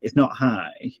 It's not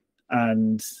high.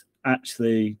 And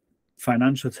actually,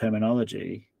 financial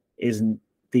terminology isn't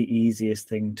the easiest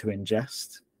thing to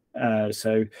ingest.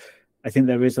 So I think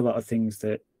there is a lot of things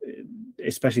that,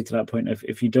 especially to that point of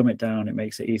if you dumb it down, it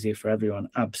makes it easier for everyone.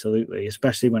 Absolutely,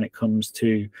 especially when it comes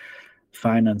to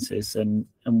finances. And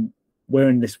we're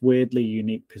in this weirdly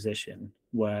unique position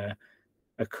where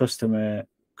a customer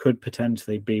could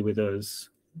potentially be with us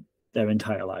their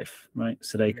entire life, right?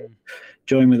 So they could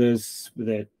join with us with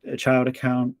a child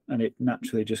account, and it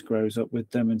naturally just grows up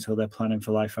with them until they're planning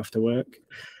for life after work.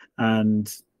 And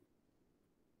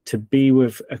to be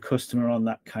with a customer on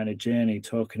that kind of journey,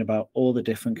 talking about all the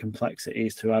different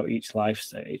complexities throughout each life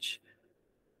stage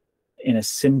in a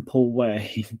simple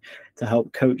way to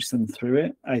help coach them through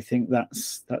it, I think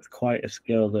that's quite a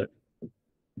skill that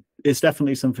it's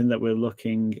definitely something that we're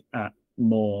looking at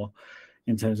more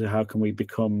in terms of how can we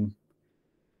become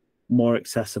more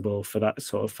accessible for that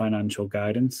sort of financial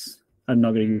guidance. I'm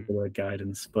not going to use the word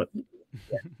guidance, but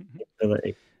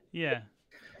ability. Yeah.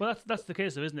 Well, that's the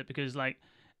case though, isn't it? Because like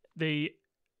the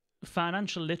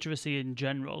financial literacy in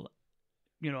general,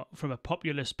 from a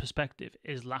populist perspective,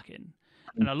 is lacking.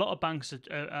 And a lot of banks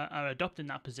are adopting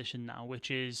that position now, which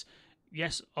is,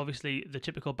 yes, obviously the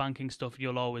typical banking stuff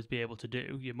you'll always be able to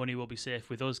do. Your money will be safe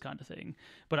with us kind of thing.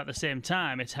 But at the same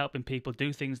time, it's helping people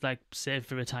do things like save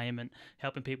for retirement,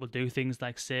 helping people do things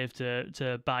like save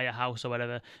to buy a house or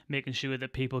whatever, making sure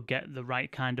that people get the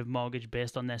right kind of mortgage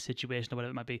based on their situation or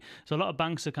whatever it might be. So a lot of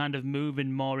banks are kind of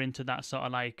moving more into that sort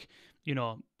of like,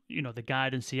 the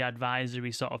guidance, the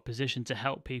advisory sort of position to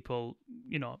help people,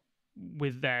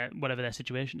 with their whatever their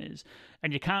situation is.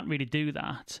 And you can't really do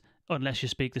that unless you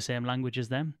speak the same language as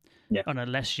them, and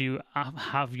unless you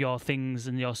have your things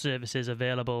and your services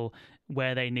available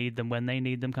where they need them, when they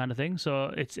need them, kind of thing.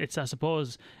 So it's I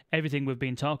suppose everything we've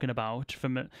been talking about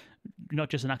from not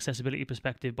just an accessibility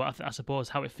perspective, but I suppose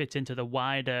how it fits into the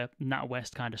wider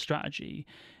NatWest kind of strategy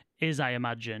is, I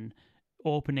imagine,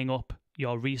 opening up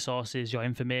your resources, your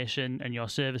information, and your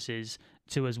services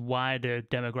to as wide a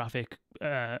demographic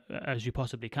as you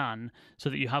possibly can, so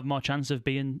that you have more chance of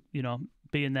being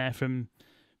there from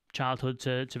childhood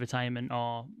to retirement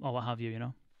or what have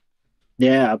you.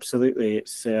 Yeah, absolutely.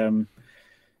 It's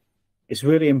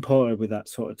really important with that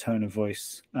sort of tone of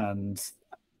voice and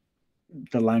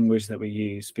the language that we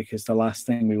use, because the last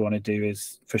thing we want to do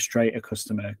is frustrate a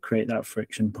customer, create that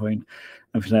friction point,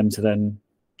 and for them to then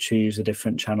choose a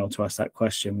different channel to ask that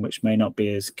question, which may not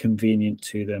be as convenient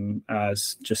to them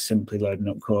as just simply loading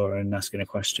up Cora and asking a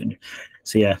question.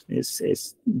 So yeah,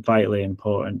 it's vitally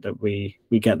important that we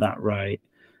get that right,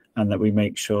 and that we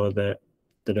make sure that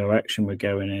the direction we're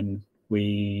going in,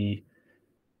 we,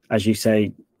 as you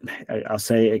say, I'll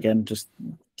say it again, just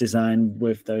design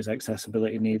with those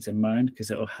accessibility needs in mind,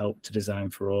 because it will help to design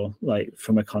for all, like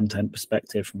from a content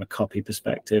perspective, from a copy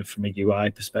perspective, from a UI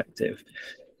perspective.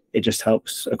 It just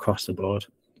helps across the board.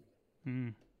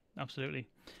 Absolutely.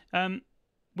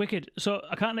 Wicked. So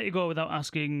I can't let you go without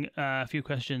asking a few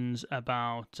questions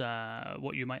about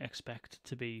what you might expect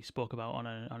to be spoke about on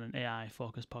an AI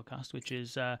focused podcast, which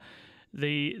is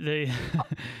the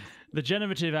the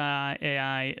generative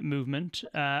AI movement.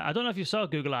 I don't know if you saw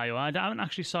Google I/O. I haven't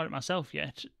actually saw it myself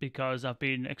yet because I've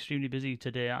been extremely busy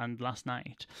today and last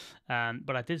night.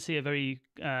 But I did see a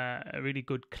really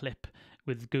good clip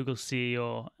with Google's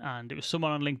CEO, and it was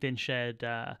someone on LinkedIn shared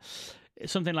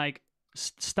something like,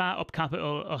 startup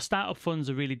capital or startup funds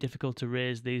are really difficult to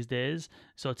raise these days,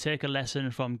 so take a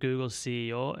lesson from Google's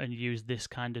CEO and use this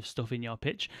kind of stuff in your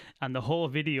pitch. And the whole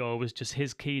video was just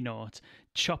his keynote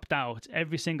chopped out.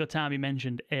 Every single time he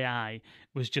mentioned AI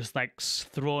was just like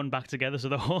thrown back together, so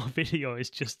the whole video is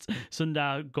just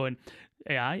Sundar going,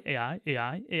 AI.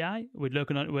 We're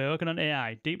working on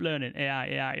AI, deep learning,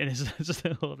 AI, and it's just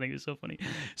the whole thing is so funny.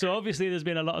 So obviously, there's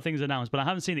been a lot of things announced, but I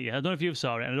haven't seen it yet. I don't know if you've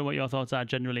saw it. I don't know what your thoughts are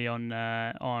generally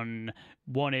on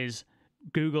one is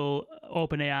Google,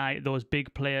 OpenAI, those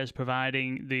big players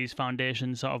providing these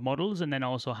foundation sort of models, and then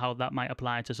also how that might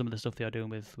apply to some of the stuff they are doing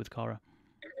with Cora.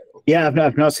 Yeah,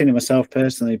 I've not seen it myself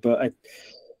personally, but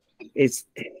it's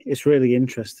really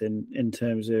interesting in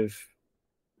terms of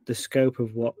the scope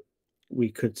of what we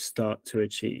could start to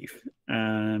achieve.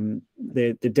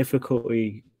 The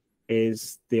difficulty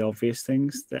is the obvious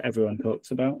things that everyone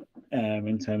talks about,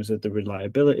 in terms of the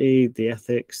reliability, the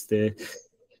ethics, the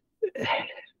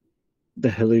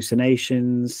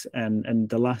hallucinations, and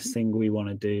the last thing we want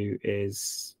to do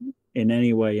is in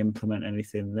any way implement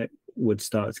anything that would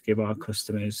start to give our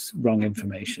customers wrong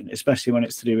information, especially when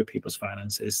it's to do with people's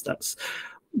finances. That's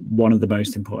one of the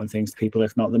most important things to people,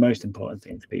 if not the most important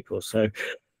thing to people. So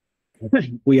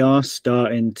we are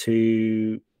starting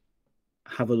to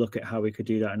have a look at how we could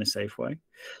do that in a safe way.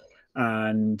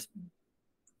 And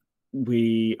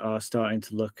we are starting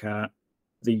to look at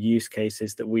the use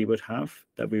cases that we would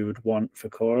want for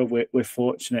Cora. We're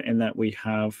fortunate in that we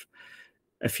have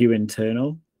a few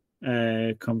internal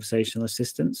conversational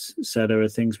assistants. So there are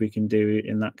things we can do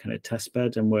in that kind of test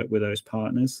bed and work with those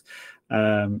partners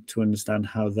to understand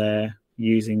how they're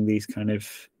using these kind of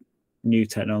new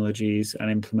technologies and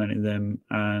implementing them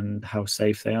and how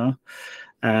safe they are.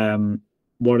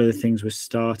 One of the things we're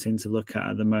starting to look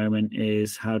at the moment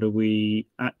is how do we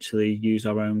actually use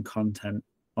our own content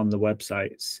on the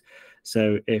websites.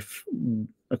 So if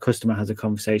a customer has a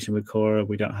conversation with Cora,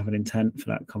 we don't have an intent for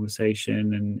that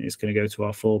conversation and it's going to go to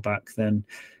our fallback, then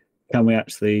can we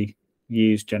actually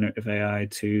use generative AI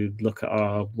to look at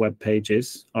our web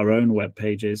pages, our own web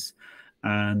pages,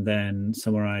 and then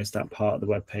summarize that part of the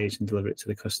web page and deliver it to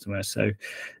the customer? So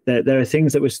there are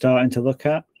things that we're starting to look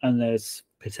at, and there's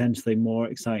potentially more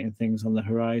exciting things on the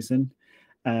horizon.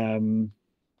 In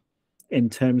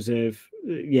terms of,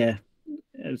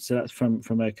 so that's from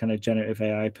a kind of generative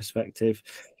AI perspective.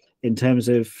 In terms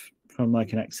of from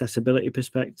like an accessibility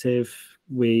perspective,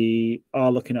 we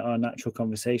are looking at our natural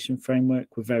conversation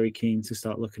framework. We're very keen to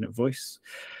start looking at voice.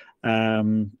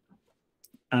 And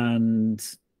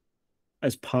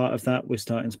as part of that, we're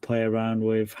starting to play around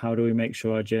with how do we make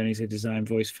sure our journeys are designed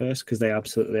voice first, because they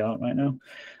absolutely aren't right now.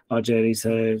 Our journeys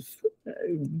have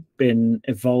been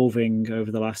evolving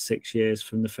over the last 6 years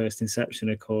from the first inception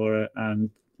of Cora,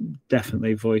 and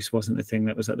definitely voice wasn't the thing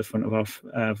that was at the front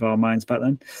of our minds back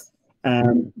then.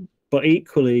 But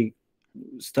equally,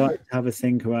 starting to have a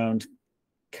think around,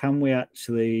 can we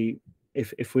actually,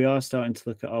 if we are starting to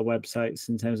look at our websites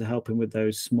in terms of helping with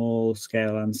those small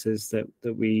scale answers that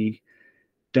we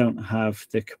don't have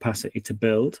the capacity to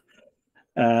build,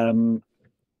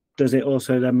 does it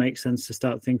also then make sense to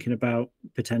start thinking about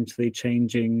potentially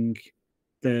changing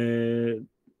the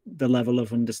level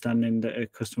of understanding that a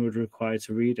customer would require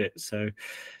to read it? So,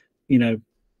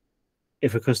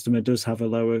 if a customer does have a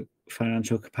lower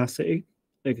financial capacity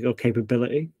or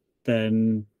capability,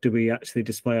 then do we actually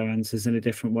display our answers in a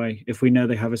different way? If we know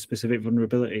they have a specific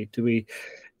vulnerability, do we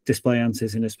display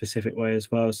answers in a specific way as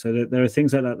well? So there are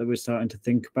things like that we're starting to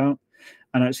think about.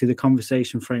 And actually the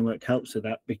conversation framework helps with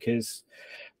that, because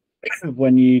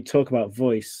when you talk about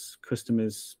voice,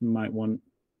 customers might want,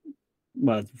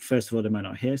 well, first of all, they might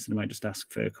not hear, so they might just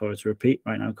ask for Cora to repeat.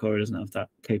 Right now, Cora doesn't have that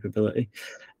capability,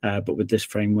 but with this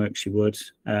framework, she would.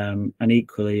 And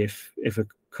equally, if a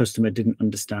customer didn't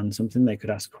understand something, they could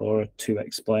ask Cora to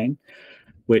explain,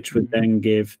 which would then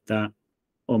give that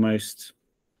almost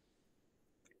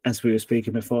as we were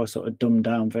speaking before, sort of dumbed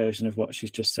down version of what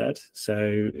she's just said.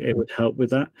 So it would help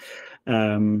with that.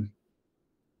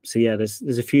 So yeah, there's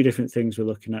a few different things we're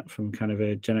looking at from kind of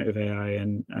a generative AI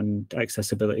and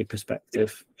accessibility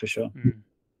perspective for sure.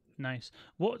 Nice.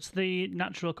 What's the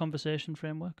natural conversation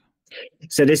framework?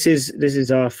 So this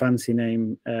is our fancy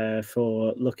name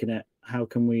for looking at how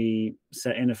can we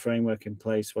set in a framework in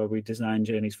place where we design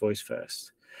journeys voice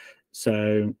first.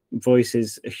 So voice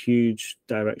is a huge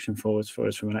direction forwards for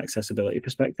us from an accessibility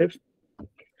perspective.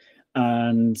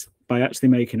 And by actually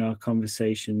making our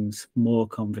conversations more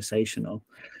conversational,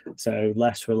 so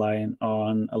less reliant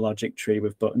on a logic tree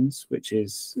with buttons, which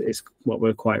is what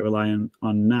we're quite reliant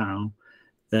on now,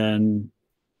 then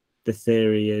the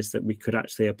theory is that we could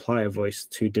actually apply a voice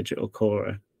to digital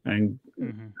Cora and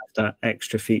have that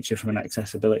extra feature from an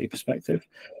accessibility perspective.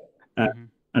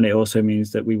 And it also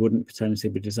means that we wouldn't potentially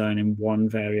be designing one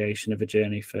variation of a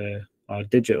journey for our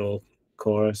digital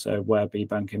Cora, so web,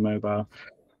 e-banking, mobile,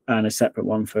 and a separate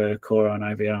one for Cora on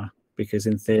IVR, because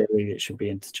in theory it should be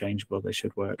interchangeable. They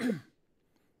should work.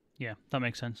 Yeah, that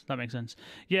makes sense.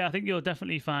 Yeah, I think you'll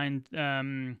definitely find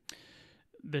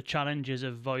the challenges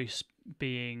of voice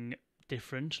being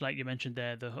different. Like you mentioned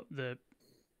there, the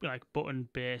like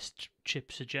button-based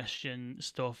chip suggestion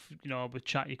stuff, with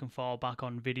chat you can fall back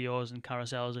on videos and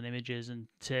carousels and images and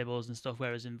tables and stuff,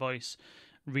 whereas in voice,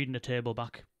 reading a table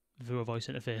back through a voice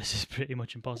interface is pretty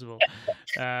much impossible.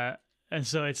 And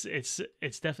so it's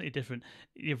definitely different.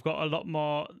 You've got a lot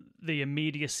more, the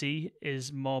immediacy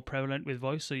is more prevalent with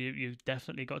voice, so you've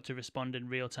definitely got to respond in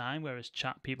real time, whereas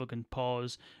chat, people can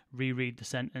pause, reread the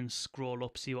sentence, scroll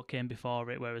up, see what came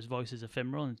before it, whereas voice is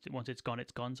ephemeral, and once it's gone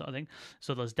sort of thing.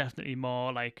 So there's definitely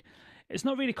more like, it's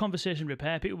not really conversation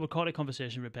repair. People would call it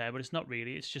conversation repair, but it's not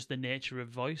really. It's just the nature of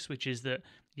voice, which is that,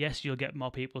 yes, you'll get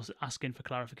more people asking for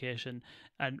clarification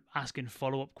and asking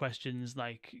follow-up questions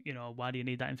like, why do you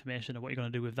need that information, or what are you going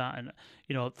to do with that? And,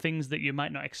 things that you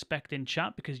might not expect in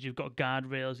chat because you've got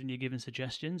guardrails and you're giving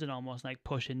suggestions and almost like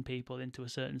pushing people into a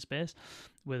certain space.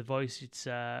 With voice, it's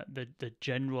the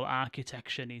general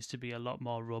architecture needs to be a lot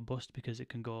more robust because it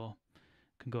can go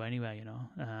anywhere,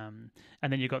 and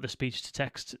then you've got the speech to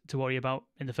text to worry about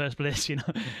in the first place.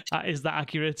 Is that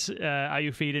accurate? Are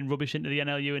you feeding rubbish into the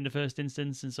NLU in the first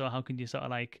instance? And so how can you sort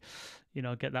of like,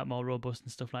 get that more robust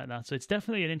and stuff like that? So it's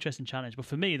definitely an interesting challenge. But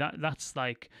for me, that's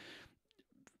like,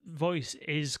 voice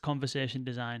is conversation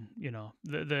design.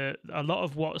 A lot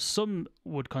of what some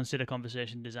would consider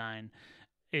conversation design,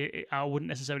 I wouldn't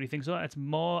necessarily think so. It's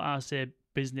more, I'll say,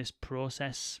 business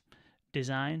process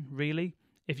design, really.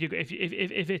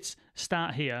 If it's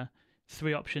start here,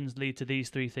 3 options lead to these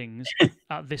 3 things.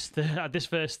 at this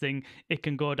first thing, it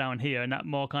can go down here, and that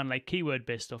more kind of like keyword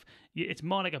based stuff. It's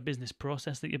more like a business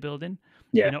process that you're building.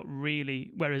 Yeah. You're not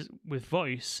really. Whereas with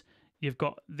voice, you've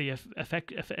got the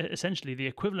essentially the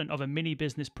equivalent of a mini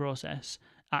business process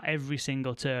at every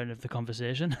single turn of the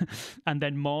conversation, and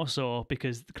then more so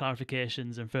because the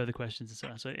clarifications and further questions and so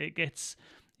on. So it gets.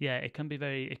 Yeah, it can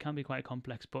be quite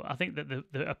complex, but I think that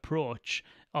the approach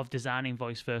of designing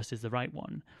voice first is the right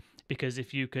one, because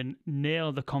if you can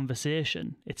nail the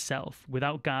conversation itself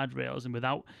without guardrails and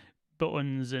without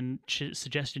buttons and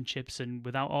suggestion chips and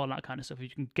without all that kind of stuff, if you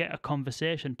can get a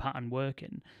conversation pattern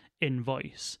working in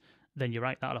voice, then you're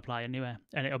right, that'll apply anywhere,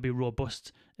 and it'll be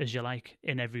robust as you like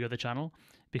in every other channel,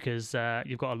 because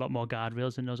you've got a lot more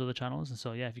guardrails in those other channels. And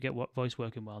so yeah, if you get voice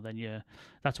working well, then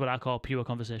that's what I call pure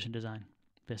conversation design.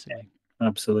 Basically.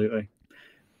 Absolutely.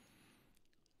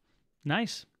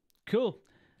 Nice. Cool.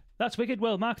 That's wicked.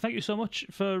 Well, Mark, thank you so much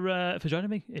for joining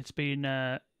me. It's been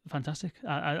fantastic.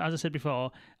 As I said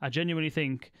before, I genuinely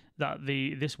think that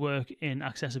this work in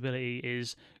accessibility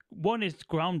is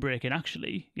groundbreaking.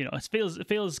 Actually, it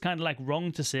feels kind of like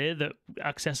wrong to say that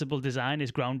accessible design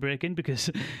is groundbreaking, because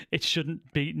it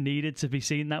shouldn't be needed to be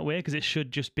seen that way, because it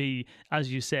should just be, as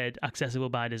you said, accessible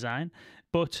by design.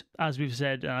 But as we've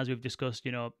said and as we've discussed,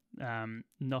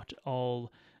 not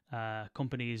all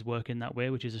companies work in that way,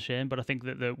 which is a shame. But I think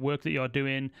that the work that you're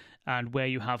doing and where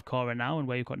you have Cora now and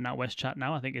where you've got NatWest Chat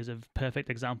now, I think is a perfect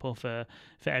example for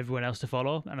everyone else to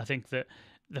follow. And I think that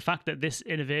the fact that this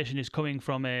innovation is coming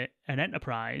from an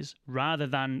enterprise rather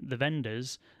than the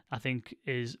vendors, I think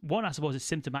is, one, I suppose it's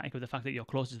symptomatic of the fact that you're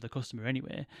closer to the customer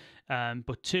anyway.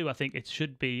 But 2, I think it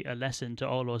should be a lesson to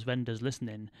all those vendors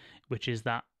listening, which is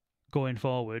that going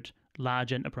forward,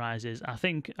 large enterprises, I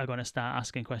think, are going to start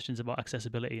asking questions about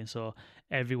accessibility, and so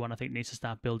everyone, I think, needs to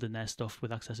start building their stuff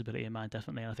with accessibility in mind.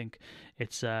 Definitely, and I think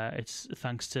it's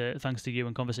thanks to you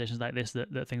and conversations like this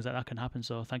that things like that can happen.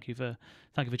 So thank you for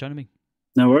joining me.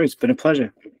 No worries, it's been a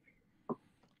pleasure.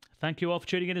 Thank you all for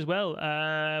tuning in as well.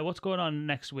 What's going on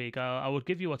next week? I would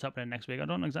give you what's happening next week. I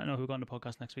don't exactly know who got on the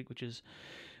podcast next week, which is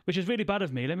really bad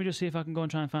of me. Let me just see if I can go and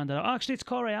try and find that out. Oh, actually, it's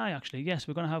Cora AI. Actually, yes,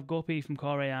 we're going to have Gopi from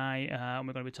Cora AI, and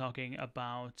we're going to be talking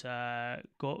about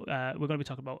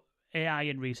AI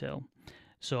in retail.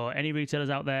 So any retailers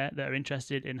out there that are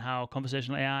interested in how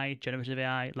conversational AI, generative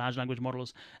AI, large language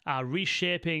models are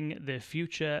reshaping the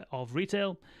future of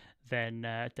retail, then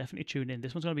definitely tune in.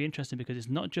 This one's going to be interesting because it's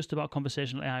not just about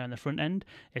conversational AI on the front end.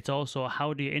 It's also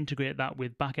how do you integrate that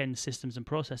with back-end systems and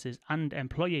processes and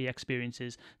employee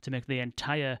experiences to make the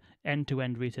entire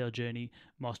end-to-end retail journey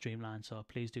more streamlined. So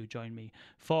please do join me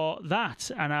for that.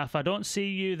 And if I don't see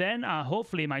you then, I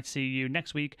hopefully might see you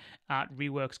next week at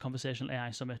Rework's Conversational AI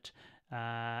Summit.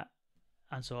 And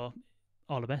so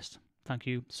all the best. Thank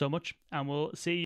you so much. And we'll see you.